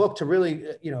pick up the book to really,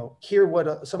 hear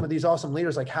what some of these awesome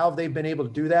leaders, like how they've been able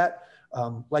to do that.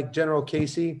 Like General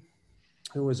Casey,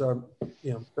 who was our,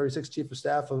 36th Chief of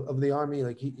Staff of the Army,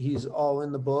 like he's all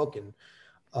in the book. And,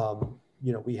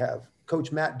 we have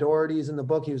Coach Matt Doherty's in the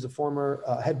book. He was a former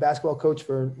head basketball coach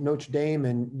for Notre Dame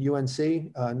and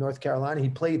UNC, North Carolina. He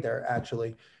played there,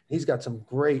 actually. He's got some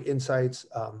great insights.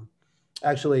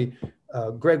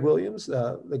 Greg Williams,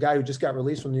 the guy who just got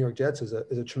released from the New York Jets, is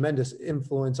a tremendous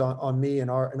influence on me and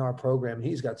our program.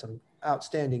 He's got some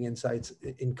outstanding insights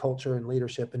in culture and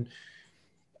leadership. And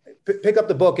pick up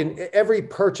the book, and every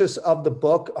purchase of the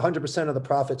book, 100% of the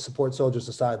profits support Soldiers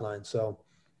to Sidelines. So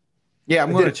yeah,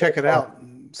 I'm going to check it out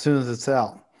as soon as it's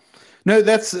out. No,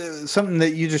 that's something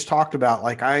that you just talked about.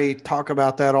 Like I talk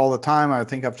about that all the time. I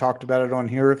think I've talked about it on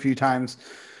here a few times.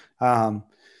 For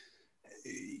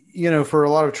a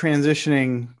lot of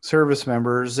transitioning service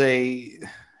members,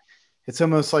 it's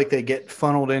almost like they get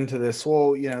funneled into this.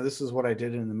 Well, this is what I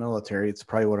did in the military. It's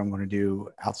probably what I'm going to do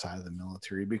outside of the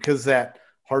military, because that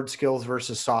hard skills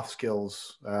versus soft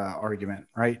skills argument,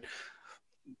 right?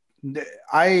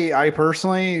 I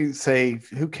personally say,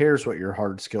 who cares what your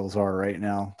hard skills are right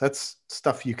now? That's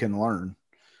stuff you can learn.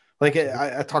 Like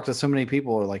I talk to so many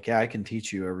people who are like, yeah, I can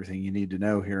teach you everything you need to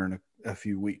know here in a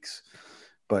few weeks.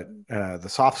 But the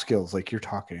soft skills, like you're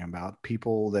talking about,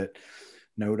 people that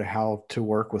know how to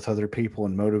work with other people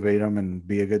and motivate them and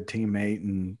be a good teammate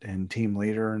and team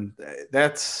leader. And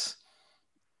that's,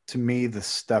 to me, the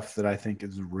stuff that I think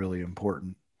is really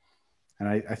important. And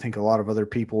I think a lot of other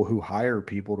people who hire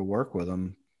people to work with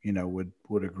them,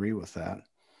 would agree with that.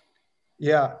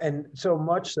 Yeah. And so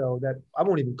much so that I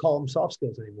won't even call them soft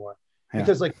skills anymore,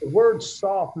 because like the word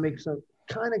soft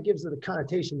kind of gives it a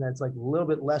connotation that's like a little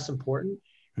bit less important.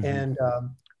 Mm-hmm. And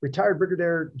retired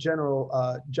Brigadier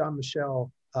General John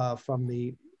Michel from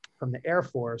the Air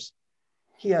Force,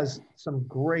 he has some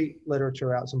great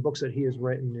literature out, some books that he has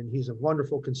written, and he's a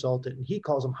wonderful consultant, and he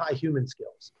calls them high human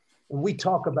skills. And we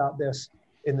talk about this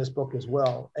in this book as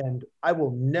well. And I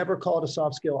will never call it a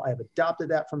soft skill. I have adopted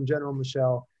that from General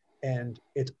Michel, and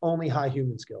it's only high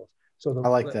human skills. So I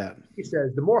like that. He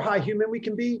says, the more high human we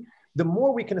can be, the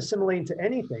more we can assimilate into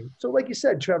anything. So like you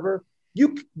said, Trevor,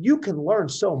 you can learn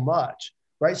so much,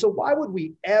 right? So why would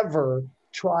we ever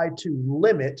try to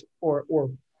limit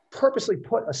or purposely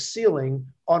put a ceiling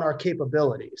on our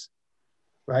capabilities,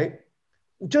 right?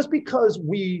 Just because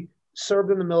we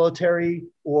served in the military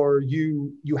or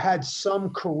you had some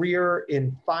career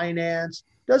in finance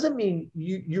doesn't mean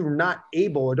you're not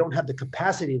able or don't have the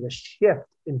capacity to shift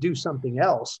and do something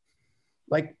else.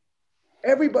 Like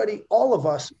everybody, all of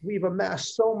us, we've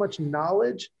amassed so much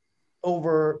knowledge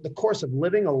over the course of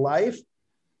living a life.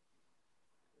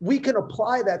 We can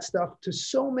apply that stuff to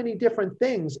so many different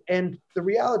things. And the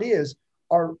reality is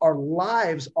our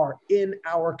lives are in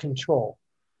our control,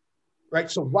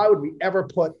 right? So why would we ever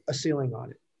put a ceiling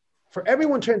on it? For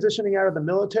everyone transitioning out of the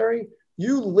military,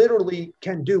 you literally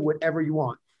can do whatever you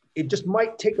want. it just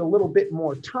might take a little bit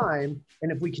more time.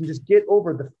 And if we can just get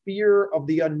over the fear of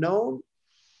the unknown,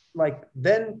 like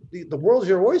then the world's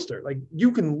your oyster. Like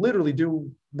you can literally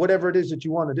do whatever it is that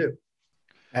you want to do.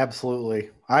 Absolutely.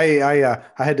 I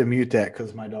had to mute that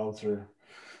because my dogs are,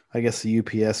 I guess the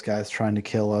UPS guy's trying to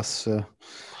kill us. So.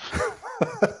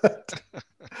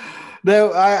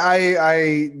 No,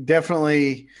 I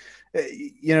definitely,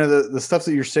 the stuff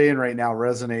that you're saying right now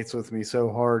resonates with me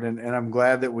so hard. And I'm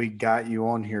glad that we got you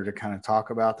on here to kind of talk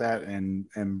about that and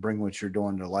bring what you're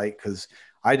doing to light. Cause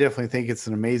I definitely think it's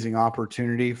an amazing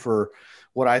opportunity for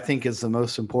what I think is the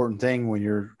most important thing when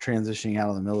you're transitioning out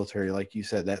of the military. Like you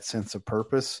said, that sense of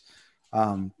purpose.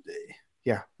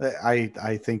 Yeah,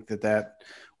 I think that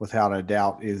without a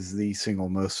doubt is the single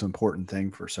most important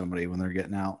thing for somebody when they're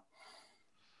getting out.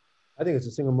 I think it's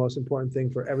the single most important thing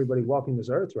for everybody walking this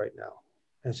earth right now.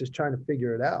 And it's just trying to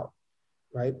figure it out,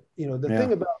 right? The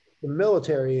thing about the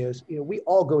military is, we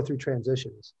all go through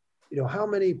transitions. How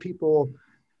many people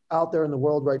out there in the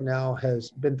world right now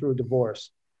has been through a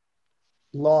divorce,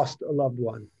 lost a loved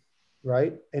one,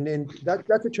 right? And then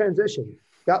that's a transition,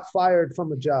 got fired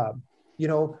from a job.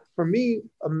 For me,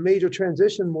 a major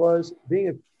transition was being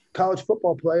a college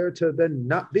football player to then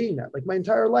not being that. Like my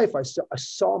entire life, I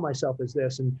saw myself as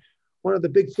this. And one of the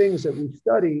big things that we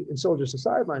study in Soldiers to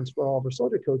Sidelines for all of our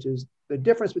soldier coaches, the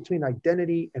difference between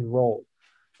identity and role.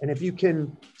 And if you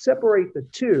can separate the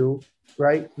two,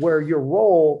 right, where your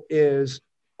role is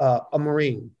a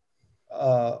Marine,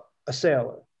 a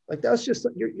sailor, like that's just,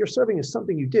 you're serving as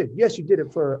something you did. Yes, you did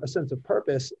it for a sense of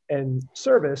purpose and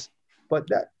service, but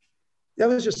that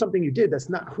was just something you did. That's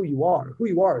not who you are. Who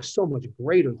you are is so much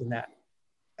greater than that.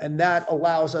 And that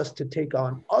allows us to take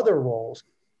on other roles.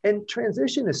 And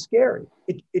transition is scary.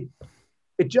 It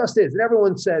just is. And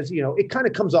everyone says, it kind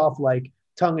of comes off like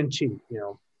tongue in cheek,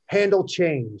 handle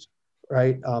change,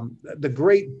 right? The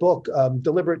great book,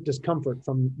 Deliberate Discomfort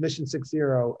from Mission 60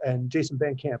 and Jason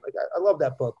Van Camp. Like, I love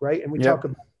that book, right? And we talk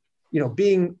about,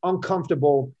 being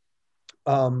uncomfortable,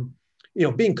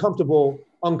 being comfortable,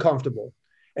 uncomfortable.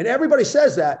 And everybody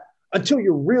says that until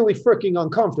you're really freaking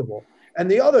uncomfortable. And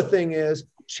the other thing is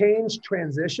change,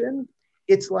 transition.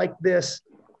 It's like this.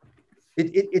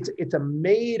 It's a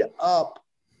made up,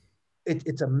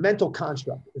 it's a mental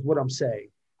construct is what I'm saying.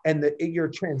 And you're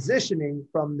transitioning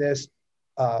from this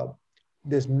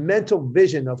mental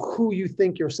vision of who you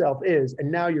think yourself is.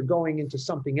 And now you're going into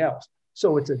something else.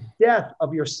 So it's a death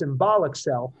of your symbolic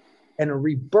self and a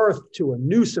rebirth to a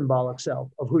new symbolic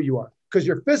self of who you are. Because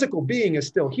your physical being is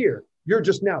still here. You're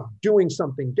just now doing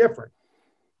something different.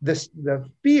 The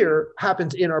fear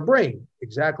happens in our brain,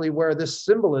 exactly where this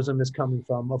symbolism is coming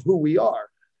from of who we are.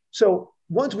 So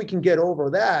once we can get over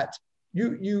that,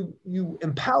 you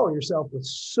empower yourself with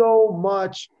so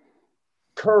much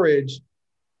courage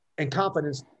and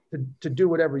confidence to do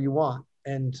whatever you want.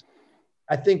 And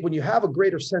I think when you have a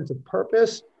greater sense of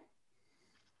purpose,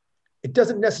 it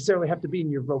doesn't necessarily have to be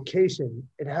in your vocation.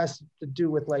 It has to do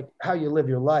with like how you live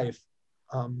your life.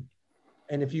 And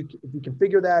if you can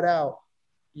figure that out,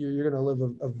 you're going to live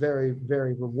a very,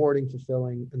 very rewarding,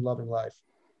 fulfilling, and loving life.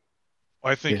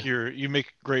 Well, I think you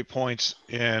make great points,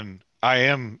 and I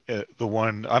am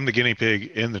I'm the guinea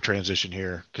pig in the transition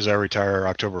here because I retire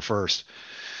October 1st.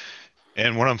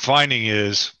 And what I'm finding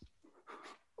is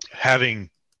having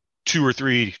 2 or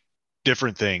 3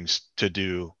 different things to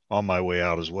do on my way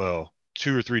out as well,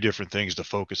 2 or 3 different things to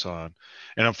focus on.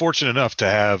 And I'm fortunate enough to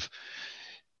have,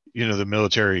 the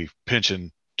military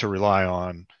pension to rely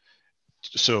on.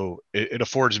 So it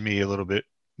affords me a little bit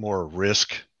more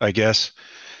risk, I guess,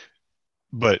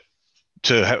 but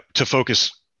to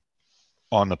focus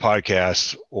on the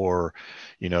podcast or,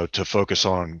 to focus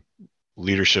on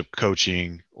leadership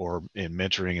coaching or in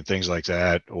mentoring and things like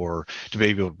that, or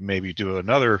to maybe do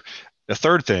a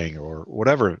third thing or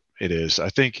whatever it is. I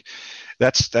think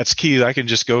that's key. I can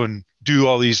just go and do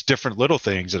all these different little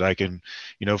things that I can,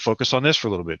 focus on this for a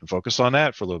little bit and focus on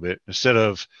that for a little bit instead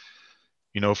of,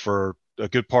 for a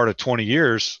good part of 20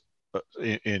 years,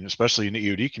 especially in the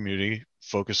EOD community,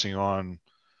 focusing on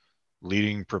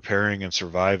leading, preparing, and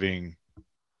surviving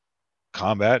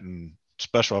combat and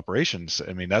special operations.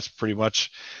 I mean, that's pretty much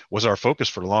was our focus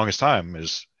for the longest time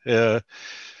is,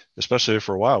 especially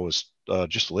for a while, was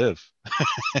just live.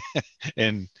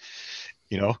 And,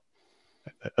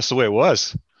 that's the way it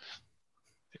was.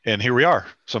 And here we are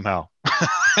somehow.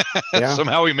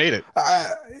 Somehow we made it.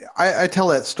 I tell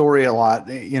that story a lot.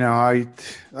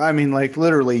 I mean, like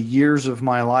literally years of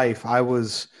my life, I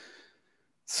was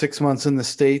 6 months in the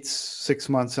States, 6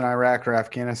 months in Iraq or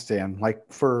Afghanistan, like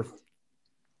for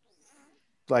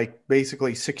like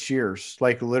basically 6 years,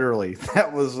 like literally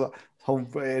that was home.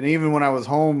 And even when I was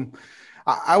home,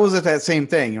 I was at that same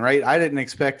thing, right? I didn't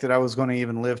expect that I was going to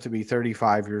even live to be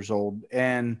 35 years old.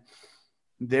 And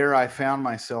there I found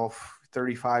myself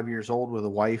 35 years old with a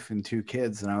wife and 2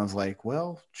 kids. And I was like,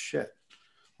 well, shit,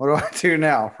 what do I do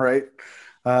now? Right.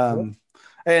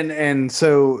 And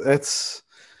so it's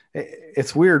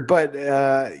weird, but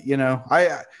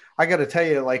I got to tell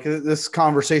you, like, this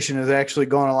conversation has actually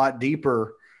gone a lot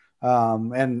deeper.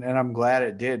 And I'm glad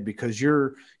it did, because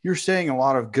you're saying a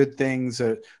lot of good things,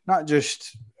 that not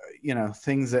just,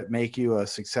 things that make you a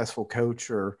successful coach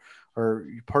or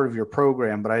part of your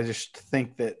program, but I just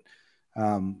think that,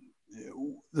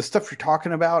 the stuff you're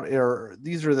talking about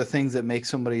these are the things that make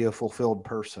somebody a fulfilled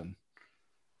person.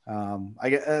 I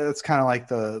get that's kind of like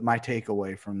my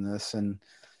takeaway from this. And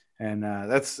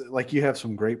that's like, you have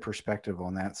some great perspective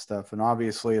on that stuff. And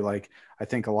obviously, like, I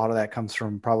think a lot of that comes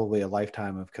from probably a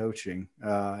lifetime of coaching,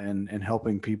 and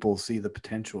helping people see the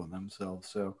potential in themselves.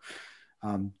 So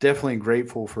I'm definitely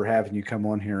grateful for having you come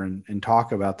on here and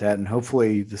talk about that. And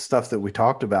hopefully the stuff that we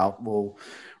talked about will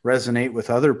resonate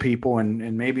with other people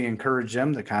and maybe encourage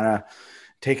them to kind of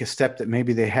take a step that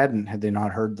maybe they hadn't, had they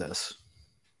not heard this.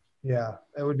 Yeah,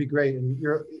 that would be great. And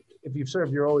if you've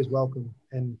served, you're always welcome.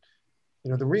 And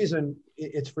the reason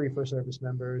it's free for service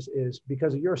members is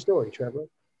because of your story, Trevor,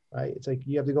 right? It's like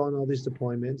you have to go on all these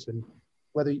deployments, and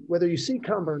whether you see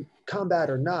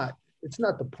combat or not, it's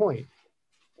not the point.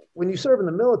 When you serve in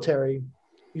the military,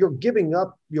 you're giving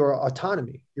up your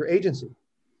autonomy, your agency.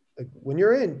 Like, when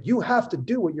you're in, you have to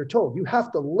do what you're told. You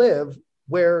have to live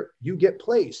where you get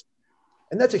placed.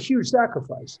 And that's a huge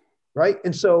sacrifice, right?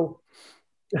 And so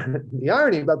the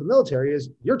irony about the military is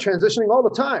you're transitioning all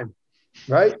the time,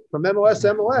 right? From MOS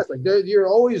to MOS, like you're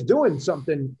always doing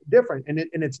something different, and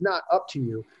it's not up to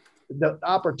you. The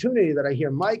opportunity that I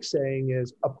hear Mike saying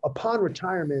is upon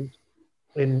retirement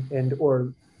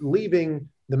or leaving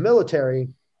the military,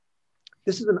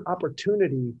 this is an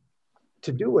opportunity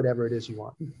to do whatever it is you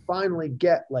want. You finally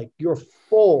get like your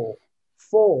full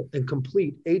and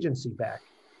complete agency back.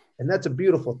 And that's a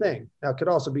beautiful thing. Now, it could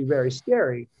also be very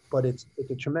scary, but it's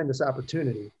a tremendous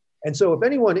opportunity. And so if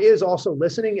anyone is also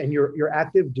listening and you're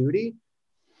active duty,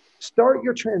 start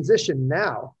your transition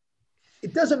now.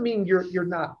 It doesn't mean you're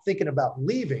not thinking about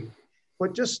leaving,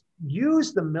 but just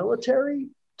use the military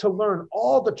to learn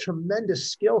all the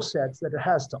tremendous skill sets that it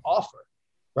has to offer,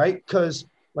 right? Because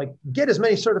like, get as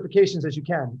many certifications as you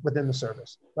can within the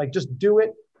service. Like, just do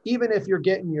it. Even if you're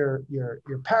getting your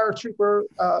paratrooper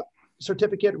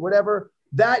certificate, whatever,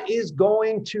 that is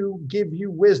going to give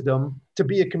you wisdom to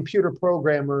be a computer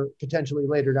programmer potentially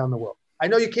later down the road. I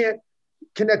know you can't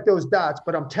connect those dots,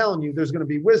 but I'm telling you, there's going to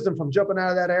be wisdom from jumping out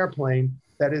of that airplane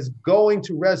that is going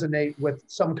to resonate with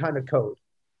some kind of code.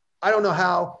 I don't know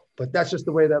how, but that's just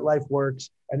the way that life works.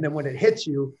 And then when it hits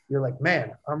you, you're like,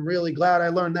 man, I'm really glad I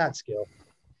learned that skill.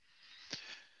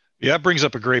 Yeah, that brings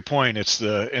up a great point. It's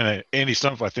Andy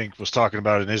Stumpf, I think, was talking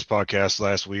about in his podcast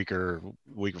last week or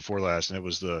week before last, and it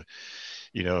was the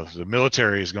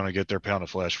military is going to get their pound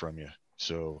of flesh from you.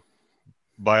 So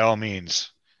by all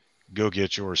means, go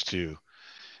get yours too,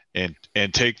 and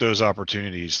take those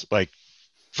opportunities. Like,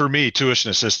 for me, tuition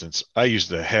assistance, I used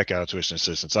the heck out of tuition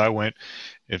assistance. I went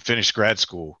and finished grad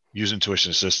school using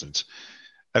tuition assistance.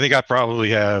 I think I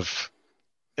probably have,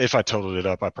 if I totaled it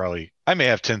up, I may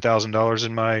have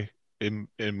 $10,000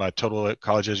 in my total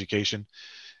college education,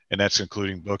 and that's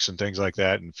including books and things like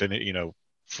that, and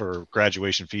for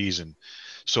graduation fees and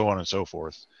so on and so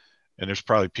forth. And there's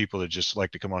probably people that just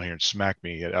like to come on here and smack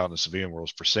me out in the civilian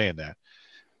world for saying that,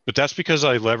 but that's because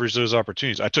I leveraged those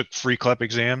opportunities. I took free CLEP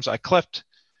exams. I clept,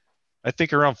 I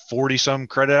think, around 40 some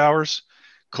credit hours,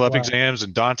 CLEP exams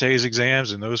and Dante's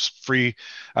exams, and those free.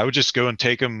 I would just go and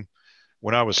take them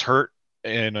when I was hurt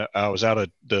and I was out of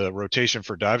the rotation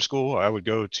for dive school. I would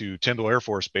go to Tyndall Air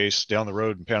Force Base down the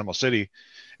road in Panama City,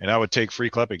 and I would take free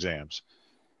CLEP exams.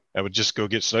 I would just go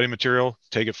get study material,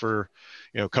 take it for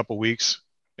a couple weeks,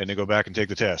 and then go back and take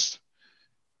the test,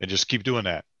 and just keep doing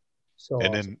that. So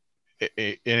and awesome.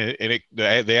 Then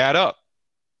they add up,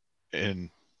 and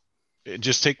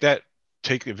just take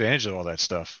advantage of all that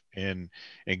stuff and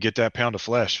get that pound of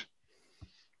flesh.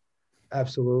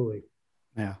 Absolutely.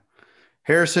 Yeah.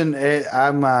 Harrison,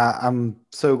 I'm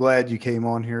so glad you came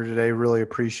on here today. Really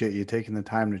appreciate you taking the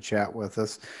time to chat with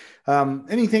us.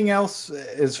 Anything else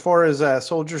as far as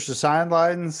Soldiers to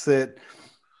Sidelines that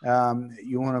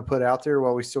you want to put out there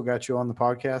while we still got you on the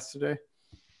podcast today?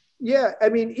 Yeah, I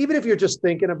mean, even if you're just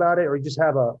thinking about it or you just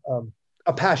have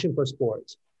a passion for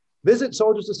sports, visit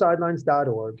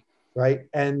soldierstosidelines.org, right?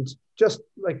 And just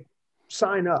like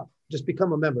sign up, just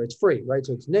become a member. It's free, right?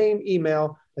 So it's name,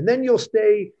 email, and then you'll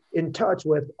stay in touch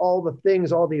with all the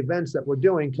things, all the events that we're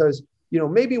doing, because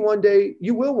maybe one day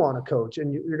you will want to coach,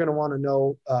 and you're going to want to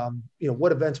know,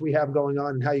 what events we have going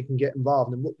on and how you can get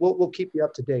involved, and we'll keep you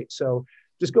up to date. So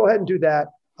just go ahead and do that.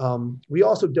 We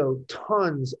also do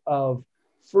tons of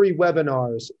free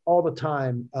webinars all the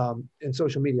time in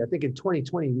social media. I think in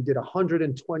 2020, we did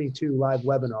 122 live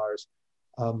webinars.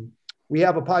 We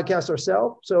have a podcast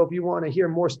ourselves. So if you want to hear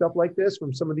more stuff like this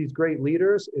from some of these great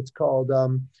leaders, it's called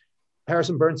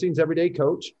Harrison Bernstein's Everyday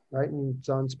Coach, right? And it's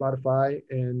on Spotify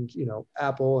and,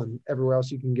 Apple and everywhere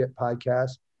else you can get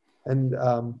podcasts. And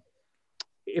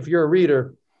if you're a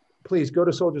reader, please go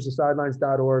to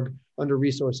soldierstoSidelines.org. Under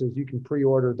resources, you can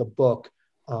pre-order the book,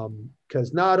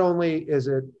 because not only is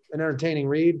it an entertaining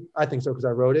read, I think so because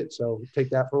I wrote it, so take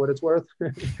that for what it's worth.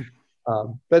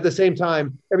 But at the same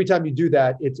time, every time you do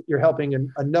that, you're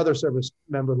helping another service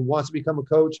member who wants to become a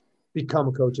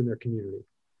coach in their community.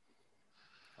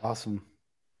 Awesome.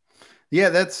 Yeah,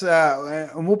 that's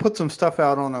and we'll put some stuff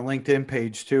out on the LinkedIn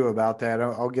page too about that.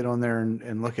 I'll get on there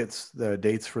and look at the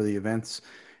dates for the events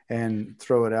and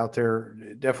throw it out there.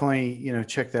 Definitely,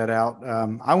 check that out.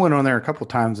 I went on there a couple of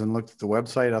times and looked at the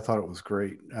website. I thought it was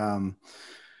great. And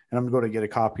I'm going to get a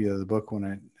copy of the book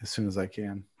as soon as I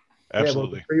can.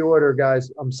 Absolutely. Yeah, pre-order, guys.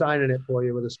 I'm signing it for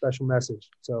you with a special message.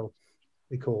 So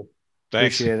be cool.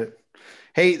 Thanks. Appreciate it.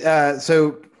 Hey,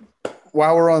 so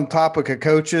while we're on the topic of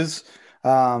coaches,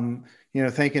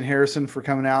 thanking Harrison for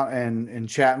coming out and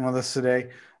chatting with us today.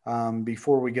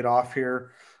 Before we get off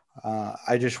here,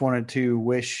 I just wanted to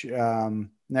wish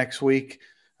next week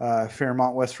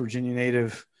Fairmont, West Virginia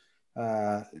native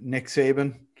Nick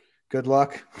Saban good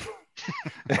luck.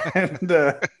 And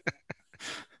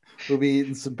we'll be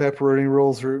eating some pepperoni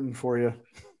rolls rooting for you.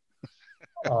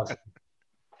 Awesome.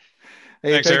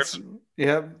 Hey, thanks.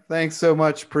 Yeah, thanks so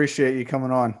much. Appreciate you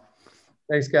coming on.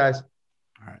 Thanks, guys.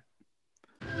 All right.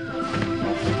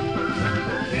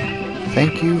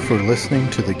 Thank you for listening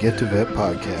to the Get to Vet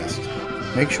podcast.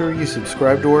 Make sure you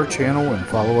subscribe to our channel and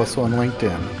follow us on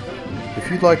LinkedIn.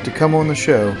 If you'd like to come on the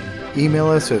show, email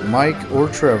us at Mike or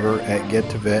Trevor at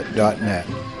gettovet.net.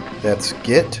 That's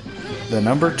get2vet.net,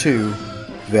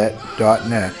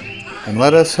 and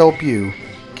let us help you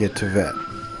get to vet.